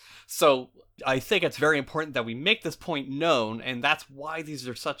devices. So I think it's very important that we make this point known, and that's why these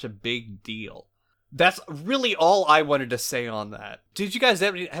are such a big deal. That's really all I wanted to say on that. Did you guys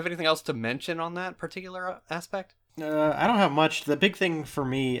have anything else to mention on that particular aspect? I don't have much. The big thing for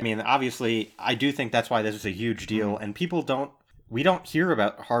me, obviously, I do think that's why this is a huge deal, and we don't hear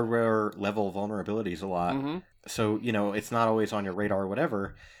about hardware level vulnerabilities a lot. Mm-hmm. So, it's not always on your radar or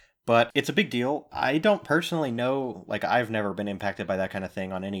whatever, but it's a big deal. I don't personally know, I've never been impacted by that kind of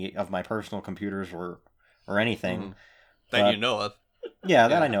thing on any of my personal computers or anything. Mm-hmm. That you know of. Yeah,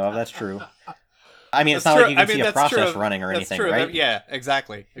 that I know of. That's true. It's not like you can see a process running or anything, right? Yeah,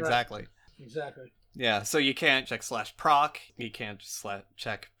 exactly. Exactly. Yeah, so you can't check /proc, you can't just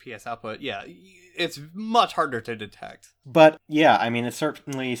check PS output. Yeah, it's much harder to detect. But yeah, it's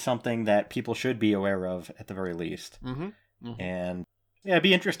certainly something that people should be aware of at the very least. Mm-hmm. Mm-hmm. And yeah, it'd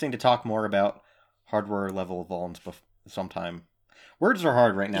be interesting to talk more about hardware level vulns sometime. Words are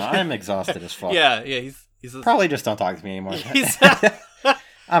hard right now. I'm exhausted as fuck. Yeah, he's probably just don't talk to me anymore.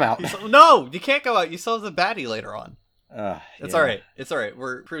 I'm out. No, you can't go out. You still have the baddie later on. It's all right. It's all right.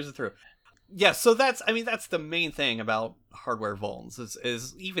 We're cruising through. Yeah, so that's the main thing about hardware vulns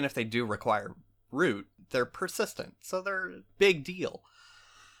is even if they do require root, they're persistent. So they're a big deal.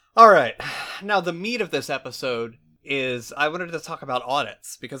 All right. Now the meat of this episode is I wanted to talk about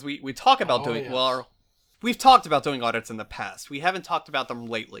audits because we talk about we've talked about doing audits in the past. We haven't talked about them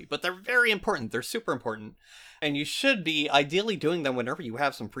lately, but they're very important. They're super important. And you should be ideally doing them whenever you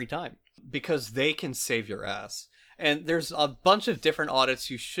have some free time because they can save your ass. And there's a bunch of different audits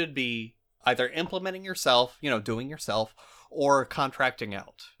you should be either implementing yourself, doing yourself, or contracting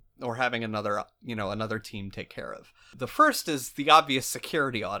out, or having another team take care of. The first is the obvious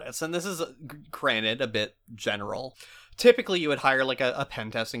security audits, and this is, granted, a bit general. Typically, you would hire a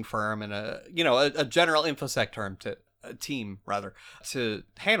pen testing firm and a general InfoSec team to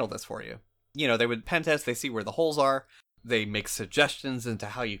handle this for you. They would pen test, they see where the holes are, they make suggestions into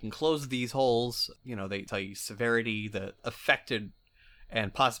how you can close these holes. They tell you severity, the affected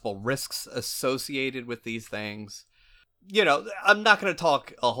and possible risks associated with these things. I'm not going to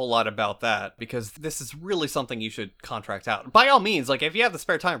talk a whole lot about that because this is really something you should contract out. By all means, if you have the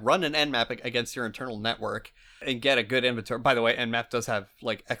spare time, run an Nmap against your internal network and get a good inventory. By the way, Nmap does have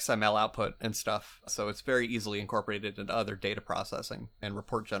XML output and stuff, so it's very easily incorporated into other data processing and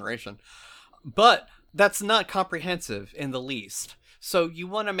report generation. But that's not comprehensive in the least. So you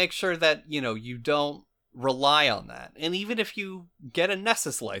want to make sure that, you don't rely on that. And even if you get a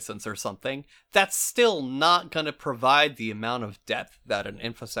Nessus license or something, that's still not going to provide the amount of depth that an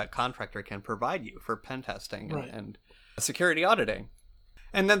InfoSec contractor can provide you for pen testing and security auditing.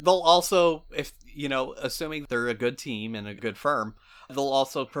 And then they'll also, if assuming they're a good team and a good firm, they'll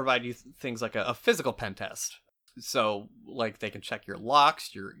also provide you things like a physical pen test. So like they can check your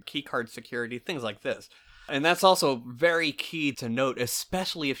locks, your key card security, things like this. And that's also very key to note,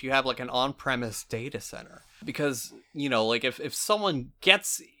 especially if you have like an on-premise data center. Because, like if someone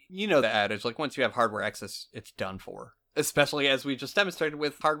gets, the adage, like once you have hardware access, it's done for. Especially as we just demonstrated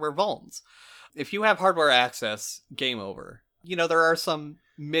with hardware vulns. If you have hardware access, game over. There are some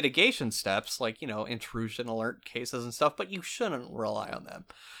mitigation steps like, intrusion alert cases and stuff, but you shouldn't rely on them.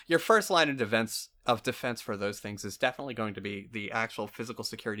 Your first line of defense for those things is definitely going to be the actual physical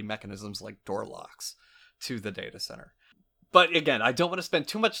security mechanisms like door locks to the data center. But again, I don't want to spend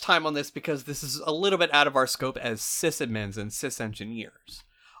too much time on this because this is a little bit out of our scope as sysadmins and sysengineers.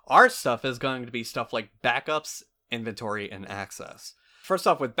 Our stuff is going to be stuff like backups, inventory, and access. First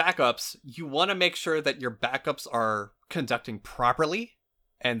off, with backups, you want to make sure that your backups are conducting properly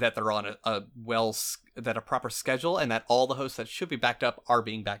and that they're on a proper schedule and that all the hosts that should be backed up are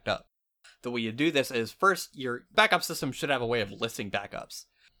being backed up. The way you do this is first, your backup system should have a way of listing backups.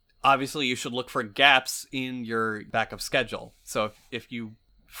 Obviously, you should look for gaps in your backup schedule. So if you,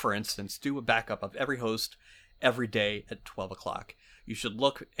 for instance, do a backup of every host every day at 12 o'clock, you should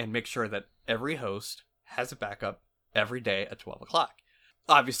look and make sure that every host has a backup every day at 12 o'clock.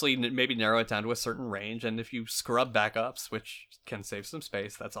 Obviously, maybe narrow it down to a certain range, and if you scrub backups, which can save some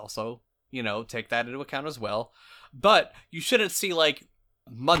space, that's also, take that into account as well. But you shouldn't see, like,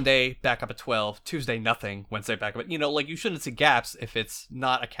 Monday backup at 12, Tuesday nothing, Wednesday backup at, you shouldn't see gaps if it's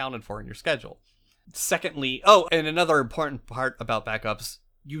not accounted for in your schedule. Secondly, and another important part about backups,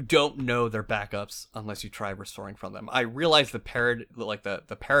 you don't know they're backups unless you try restoring from them. I realize the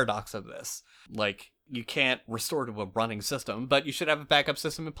paradox of this. Like, you can't restore to a running system, but you should have a backup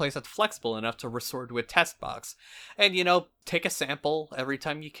system in place that's flexible enough to restore to a test box. And, take a sample every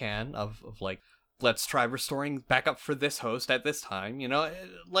time you can of like, let's try restoring backup for this host at this time,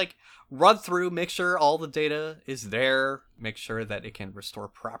 run through, make sure all the data is there, make sure that it can restore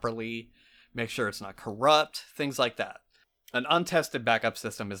properly, make sure it's not corrupt, things like that. An untested backup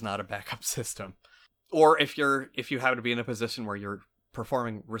system is not a backup system. Or if you happen to be in a position where you're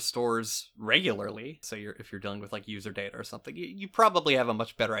performing restores regularly, so if you're dealing with like user data or something, you probably have a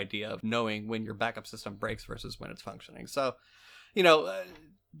much better idea of knowing when your backup system breaks versus when it's functioning. So,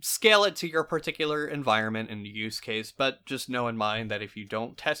 scale it to your particular environment and use case, but just know in mind that if you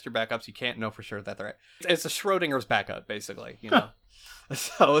don't test your backups, you can't know for sure that they're... It's a Schrodinger's backup, basically,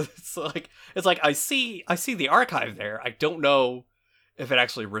 So it's like I see the archive there. I don't know if it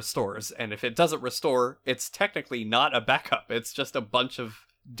actually restores, and if it doesn't restore, it's technically not a backup. It's just a bunch of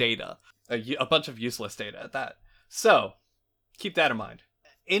data, a bunch of useless data at that. So keep that in mind.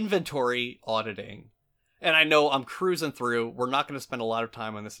 Inventory auditing. And I know I'm cruising through. We're not going to spend a lot of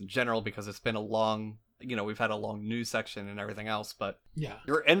time on this in general because it's been a long, we've had a long news section and everything else. But yeah,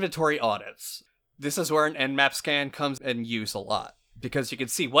 your inventory audits. This is where an Nmap scan comes in use a lot because you can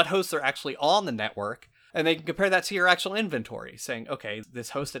see what hosts are actually on the network. And they can compare that to your actual inventory, saying, okay, this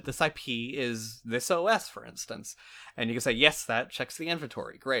host at this IP is this OS, for instance. And you can say, yes, that checks the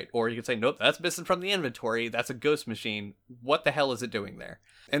inventory. Great. Or you can say, nope, that's missing from the inventory. That's a ghost machine. What the hell is it doing there?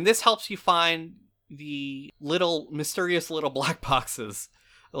 And this helps you find the mysterious little black boxes,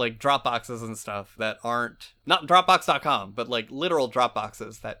 like Dropboxes and stuff that aren't, not Dropbox.com, but like literal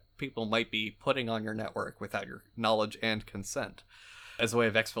Dropboxes that people might be putting on your network without your knowledge and consent. As a way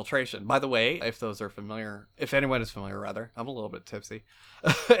of exfiltration. By the way, if anyone is familiar, I'm a little bit tipsy.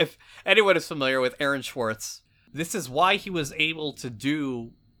 If anyone is familiar with Aaron Schwartz, this is why he was able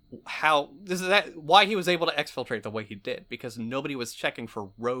to why he was able to exfiltrate the way he did, because nobody was checking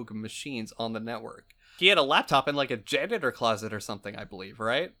for rogue machines on the network. He had a laptop in like a janitor closet or something, I believe,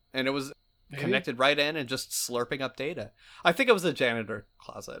 right? And it was connected right in and just slurping up data. I think it was a janitor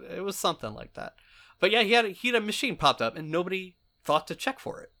closet. It was something like that. But yeah, he had a machine popped up and nobody thought to check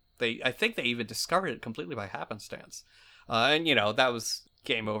for it. I think they even discovered it completely by happenstance. And that was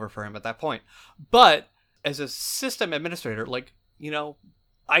game over for him at that point. But as a system administrator,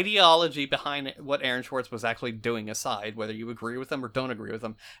 ideology behind what Aaron Schwartz was actually doing aside, whether you agree with them or don't agree with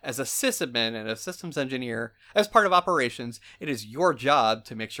them, as a sysadmin and a systems engineer, as part of operations, it is your job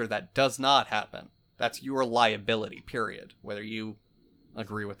to make sure that does not happen. That's your liability, period, whether you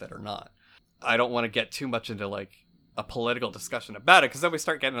agree with it or not. I don't want to get too much into a political discussion about it, because then we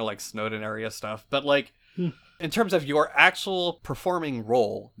start getting into Snowden area stuff. But In terms of your actual performing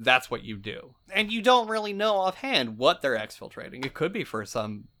role, that's what you do. And you don't really know offhand what they're exfiltrating. It could be for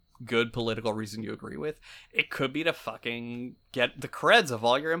some good political reason you agree with. It could be to fucking get the creds of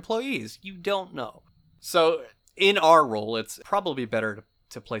all your employees. You don't know. So in our role, it's probably better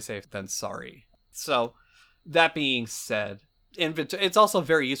to play safe than sorry. So that being said, it's also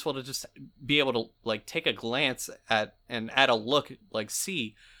very useful to just be able to like take a glance at and add a look, like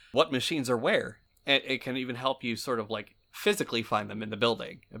see what machines are where. And it can even help you sort of like physically find them in the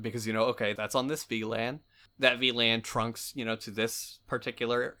building because, you know, okay, that's on this VLAN. That VLAN trunks, you know, to this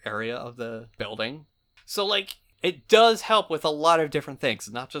particular area of the building. So like it does help with a lot of different things,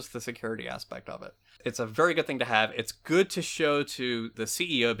 not just the security aspect of it. It's a very good thing to have. It's good to show to the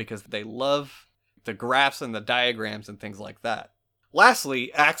CEO because they love the graphs and the diagrams and things like that.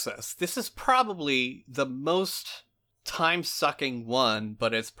 Lastly, access. This is probably the most time-sucking one,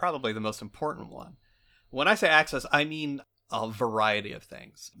 but it's probably the most important one. When I say access, I mean a variety of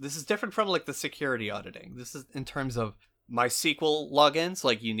things. This is different from like the security auditing. This is in terms of MySQL logins.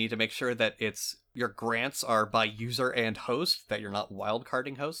 Like you need to make sure that your grants are by user and host, that you're not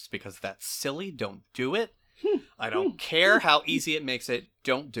wildcarding hosts because that's silly. Don't do it. I don't care how easy it makes it.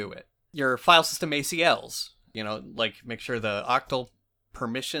 Don't do it. Your file system ACLs, you know, like make sure the octal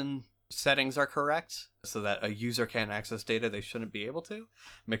permission settings are correct so that a user can access data they shouldn't be able to.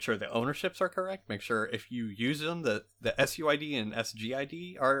 Make sure the ownerships are correct. Make sure if you use them, the SUID and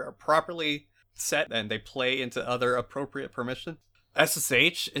SGID are properly set and they play into other appropriate permission.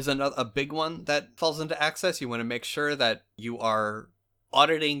 SSH is a big one that falls into access. You want to make sure that you are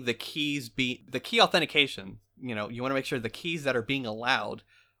auditing the keys, the key authentication. You know, you want to make sure the keys that are being allowed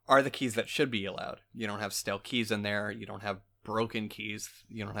are the keys that should be allowed. You don't have stale keys in there. You don't have broken keys.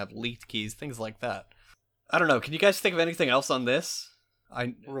 You don't have leaked keys, things like that. I don't know. Can you guys think of anything else on this?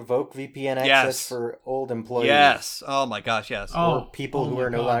 Revoke VPN access for old employees. Yes. Oh my gosh, yes. Or people who are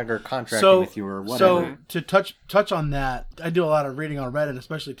no longer contracting with you or whatever. So to touch on that, I do a lot of reading on Reddit,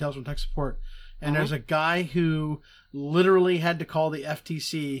 especially Tales from Tech Support. And there's a guy who literally had to call the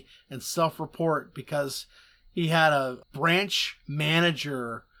FTC and self-report because he had a branch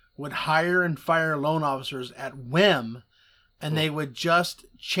manager would hire and fire loan officers at whim, and they would just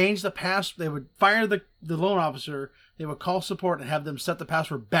change the password. They would fire the loan officer, they would call support and have them set the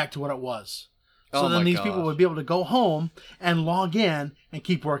password back to what it was. So then these people would be able to go home and log in and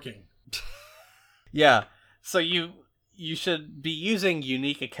keep working. Yeah. So you should be using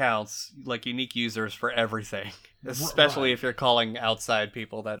unique accounts, like unique users for everything, especially if you're calling outside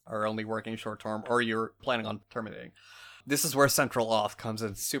people that are only working short term or you're planning on terminating. This is where Central Auth comes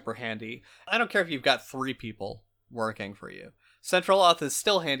in super handy. I don't care if you've got 3 people working for you. Central Auth is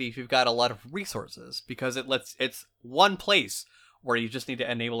still handy if you've got a lot of resources because it's one place where you just need to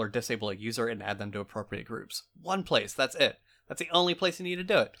enable or disable a user and add them to appropriate groups. One place, that's it. That's the only place you need to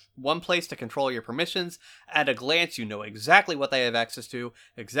do it. One place to control your permissions. At a glance, you know exactly what they have access to,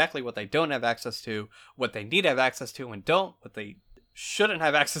 exactly what they don't have access to, what they need to have access to and don't, what they shouldn't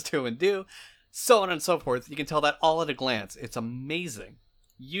have access to and do, so on and so forth. You can tell that all at a glance. It's amazing.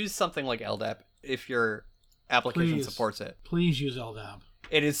 Use something like LDAP if your application supports it. Please use LDAP.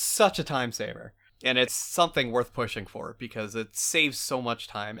 It is such a time saver, and it's something worth pushing for because it saves so much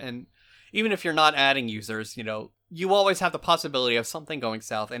time. And even if you're not adding users, you know, you always have the possibility of something going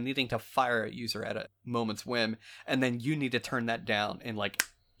south and needing to fire a user at a moment's whim, and then you need to turn that down and like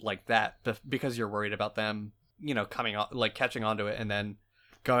that because you're worried about them, you know, coming on, like catching onto it and then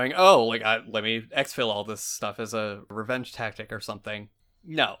going, oh, like let me exfil all this stuff as a revenge tactic or something.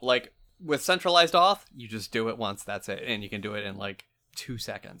 No, like with centralized auth, you just do it once, that's it, and you can do it in like 2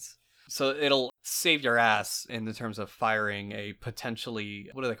 seconds. So it'll save your ass in the terms of firing a potentially,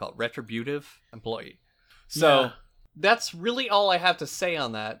 what do they call it, retributive employee. So that's really all I have to say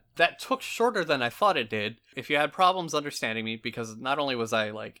on that. That took shorter than I thought it did. If you had problems understanding me, because not only was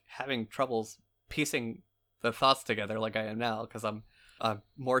I like having troubles piecing the thoughts together like I am now, because I'm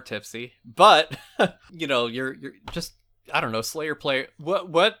more tipsy, but you know, you're just, I don't know, slow your player.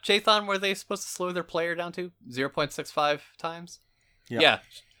 What Jathan were they supposed to slow their player down to? 0.65 times? Yep. Yeah.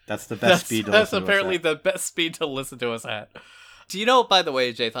 That's the best speed to listen to us at. That's apparently the best speed to listen to us at. Do you know, by the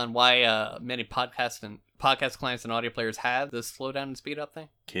way, Jathan, why many podcast clients and audio players have this slowdown and speed up thing?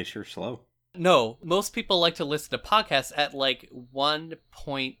 In case you're slow. No, most people like to listen to podcasts at like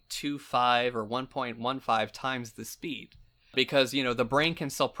 1.25 or 1.15 times the speed. Because, you know, the brain can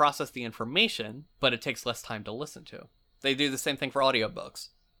still process the information, but it takes less time to listen to. They do the same thing for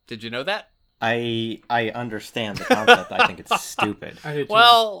audiobooks. Did you know that? I understand the concept. I think it's stupid.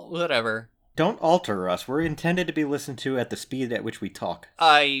 Well, whatever. Don't alter us. We're intended to be listened to at the speed at which we talk.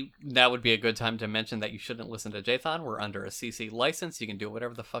 That would be a good time to mention that you shouldn't listen to Jathan. We're under a CC license. You can do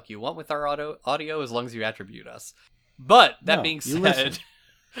whatever the fuck you want with our audio as long as you attribute us. But that being said...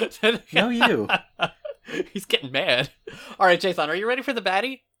 No, you. He's getting mad. All right, Jathan, are you ready for the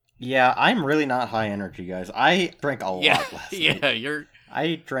baddie? Yeah, I'm really not high energy, guys. I drank a lot last night.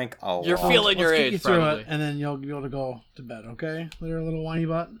 I drank a lot. You're feeling your age, get you probably. And then you'll be able to go to bed, okay? Little whiny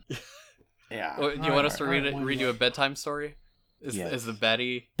butt. Yeah. Do you want us to read you a bedtime story? Is the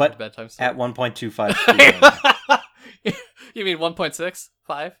baddie but bedtime story? At 1.25 speed. You mean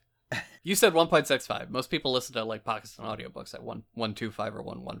 1.65? You said 1.65. Most people listen to like Pakistan audiobooks at 1.25 or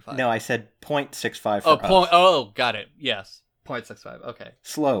 1.15. No, I said 0.65 for us. Oh, got it. Yes. 0.65. Okay.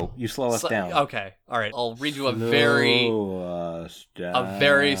 Slow. You slow us down. Okay. All right. I'll read you a very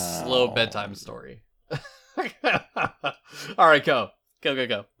slow bedtime story. All right, go.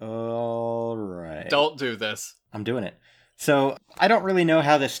 Go. All right. Don't do this. I'm doing it. So, I don't really know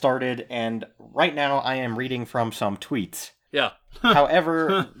how this started, and right now I am reading from some tweets. Yeah.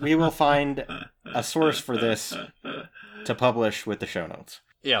 However, we will find a source for this to publish with the show notes.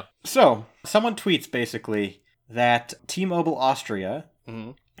 Yeah. So, someone tweets basically that T-Mobile Austria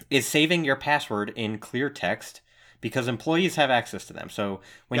is saving your password in clear text because employees have access to them. So,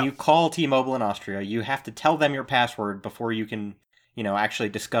 when you call T-Mobile in Austria, you have to tell them your password before you can, actually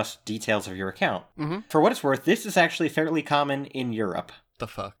discuss details of your account. Mm-hmm. For what it's worth, this is actually fairly common in Europe. The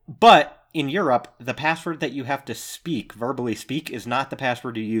fuck? But in Europe, the password that you have to verbally speak, is not the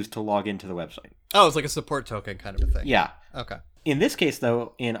password you use to log into the website. Oh, it's like a support token kind of a thing. Yeah. Okay. In this case,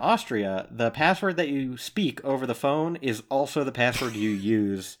 though, in Austria, the password that you speak over the phone is also the password you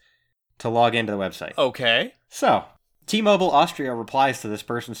use to log into the website. Okay. So, T-Mobile Austria replies to this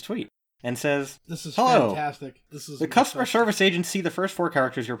person's tweet and says, "This is hello, fantastic. This is the customer service agent see the first 4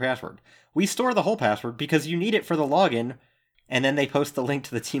 characters of your password. We store the whole password because you need it for the login." And then they post the link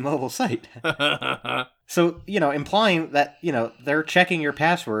to the T-Mobile site. So, implying that, they're checking your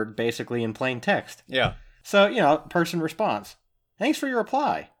password basically in plain text. Yeah. So, person responds, "Thanks for your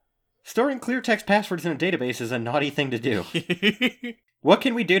reply. Storing clear text passwords in a database is a naughty thing to do. What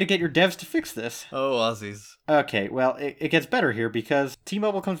can we do to get your devs to fix this?" Oh, Aussies. Okay, well, it gets better here because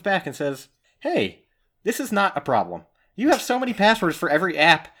T-Mobile comes back and says, "Hey, this is not a problem. You have so many passwords for every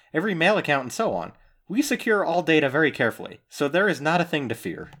app, every mail account, and so on. We secure all data very carefully, so there is not a thing to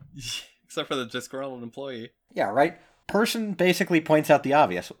fear." Except for the disgruntled employee. Yeah, right? Person basically points out the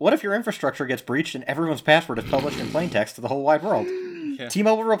obvious. What if your infrastructure gets breached and everyone's password is published in plain text to the whole wide world? Yeah.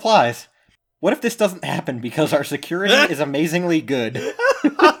 T-Mobile replies, "What if this doesn't happen because our security is amazingly good?"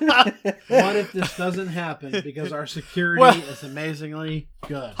 What if this doesn't happen because our security is amazingly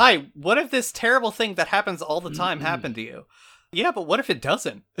good? Hi, what if this terrible thing that happens all the time happened to you? Yeah, but what if it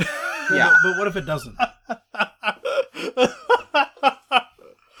doesn't? Yeah, but what if it doesn't?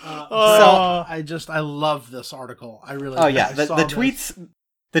 I love this article. I really. Oh yeah, the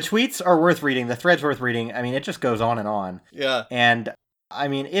tweets are worth reading. The thread's worth reading. I mean, it just goes on and on. Yeah, and I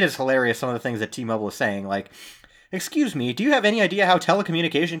mean, it is hilarious. Some of the things that T-Mobile is saying, like, "Excuse me, do you have any idea how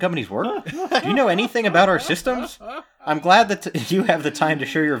telecommunication companies work? Do you know anything about our systems? I'm glad that you have the time to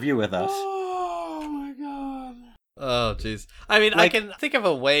share your view with us." Oh, jeez. I mean, I can think of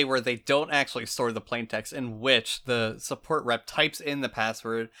a way where they don't actually store the plain text in which the support rep types in the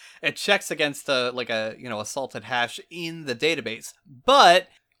password. It checks against a salted hash in the database, but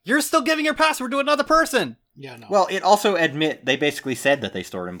you're still giving your password to another person. Yeah, no. Well, it also they basically said that they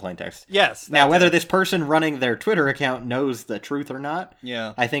stored in plain text. Yes. Now, whether this person running their Twitter account knows the truth or not,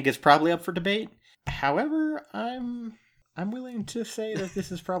 I think is probably up for debate. However, I'm willing to say that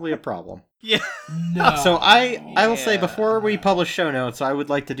this is probably a problem. Yeah. No. So I will say, before we publish show notes, I would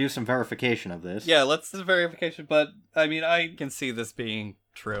like to do some verification of this. Yeah, let's do verification, but I mean, I can see this being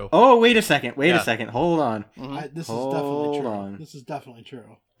true. Oh, wait a second. Hold on. Mm-hmm. This is definitely true. This is definitely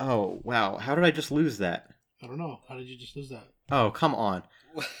true. Oh, wow. How did I just lose that? I don't know. How did you just lose that? Oh, come on.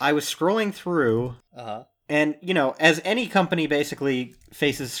 I was scrolling through. Uh-huh. And, as any company basically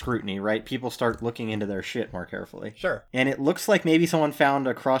faces scrutiny, right? People start looking into their shit more carefully. Sure. And it looks like maybe someone found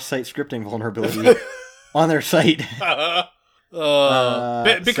a cross-site scripting vulnerability on their site.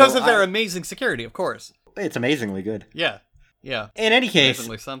 Because of their amazing security, of course. It's amazingly good. Yeah. Yeah. In any case.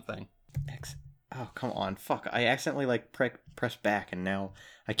 Amazingly something. Oh, come on. Fuck. I accidentally pressed back, and now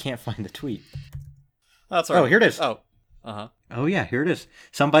I can't find the tweet. That's all right. Oh, here it is. Oh. Uh-huh. Oh, yeah, here it is.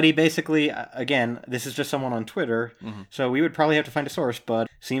 Somebody basically, again, this is just someone on Twitter, so we would probably have to find a source, but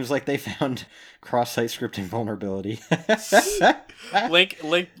seems like they found cross-site scripting vulnerability.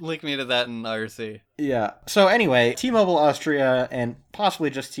 link me to that in IRC. Yeah. So anyway, T-Mobile Austria, and possibly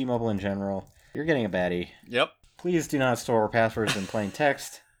just T-Mobile in general, you're getting a baddie. Yep. Please do not store passwords in plain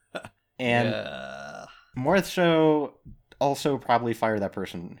text. And Yeah. more so, also probably fire that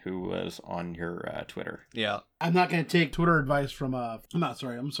person who was on your Twitter. Yeah. I'm not going to take Twitter advice from not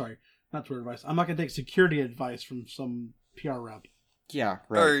Twitter advice. I'm not going to take security advice from some PR rep. Yeah,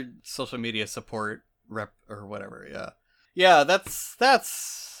 right. Or social media support rep or whatever. Yeah. Yeah, that's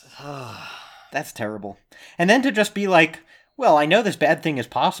That's terrible. And then to just be like, well, I know this bad thing is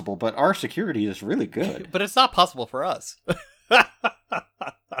possible, but our security is really good. But it's not possible for us.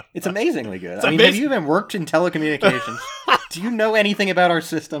 It's amazingly good. It's I mean, have you even worked in telecommunications? Do you know anything about our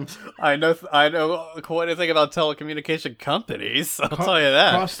systems? I know quite anything about telecommunication companies. I'll tell you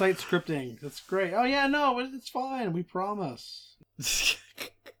that. Cross-site scripting. That's great. Oh, yeah, no, it's fine. We promise.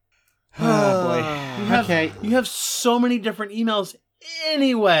 Oh, boy. Okay. You have so many different emails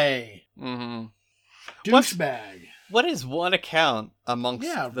anyway. Mm-hmm. Douchebag. What is one account amongst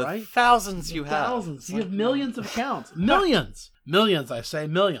the right? thousands you have? Thousands. You have millions of accounts. Millions. Millions, I say.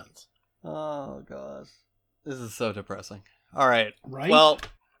 Millions. Oh, gosh. This is so depressing. All right. Right? Well,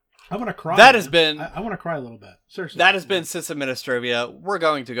 I want to cry. That has been... I want to cry a little bit. Seriously. That has been Sysadministrovia. We're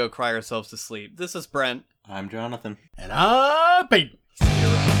going to go cry ourselves to sleep. This is Brent. I'm Jonathan. And I'm Peyton. See you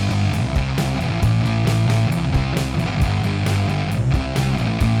around.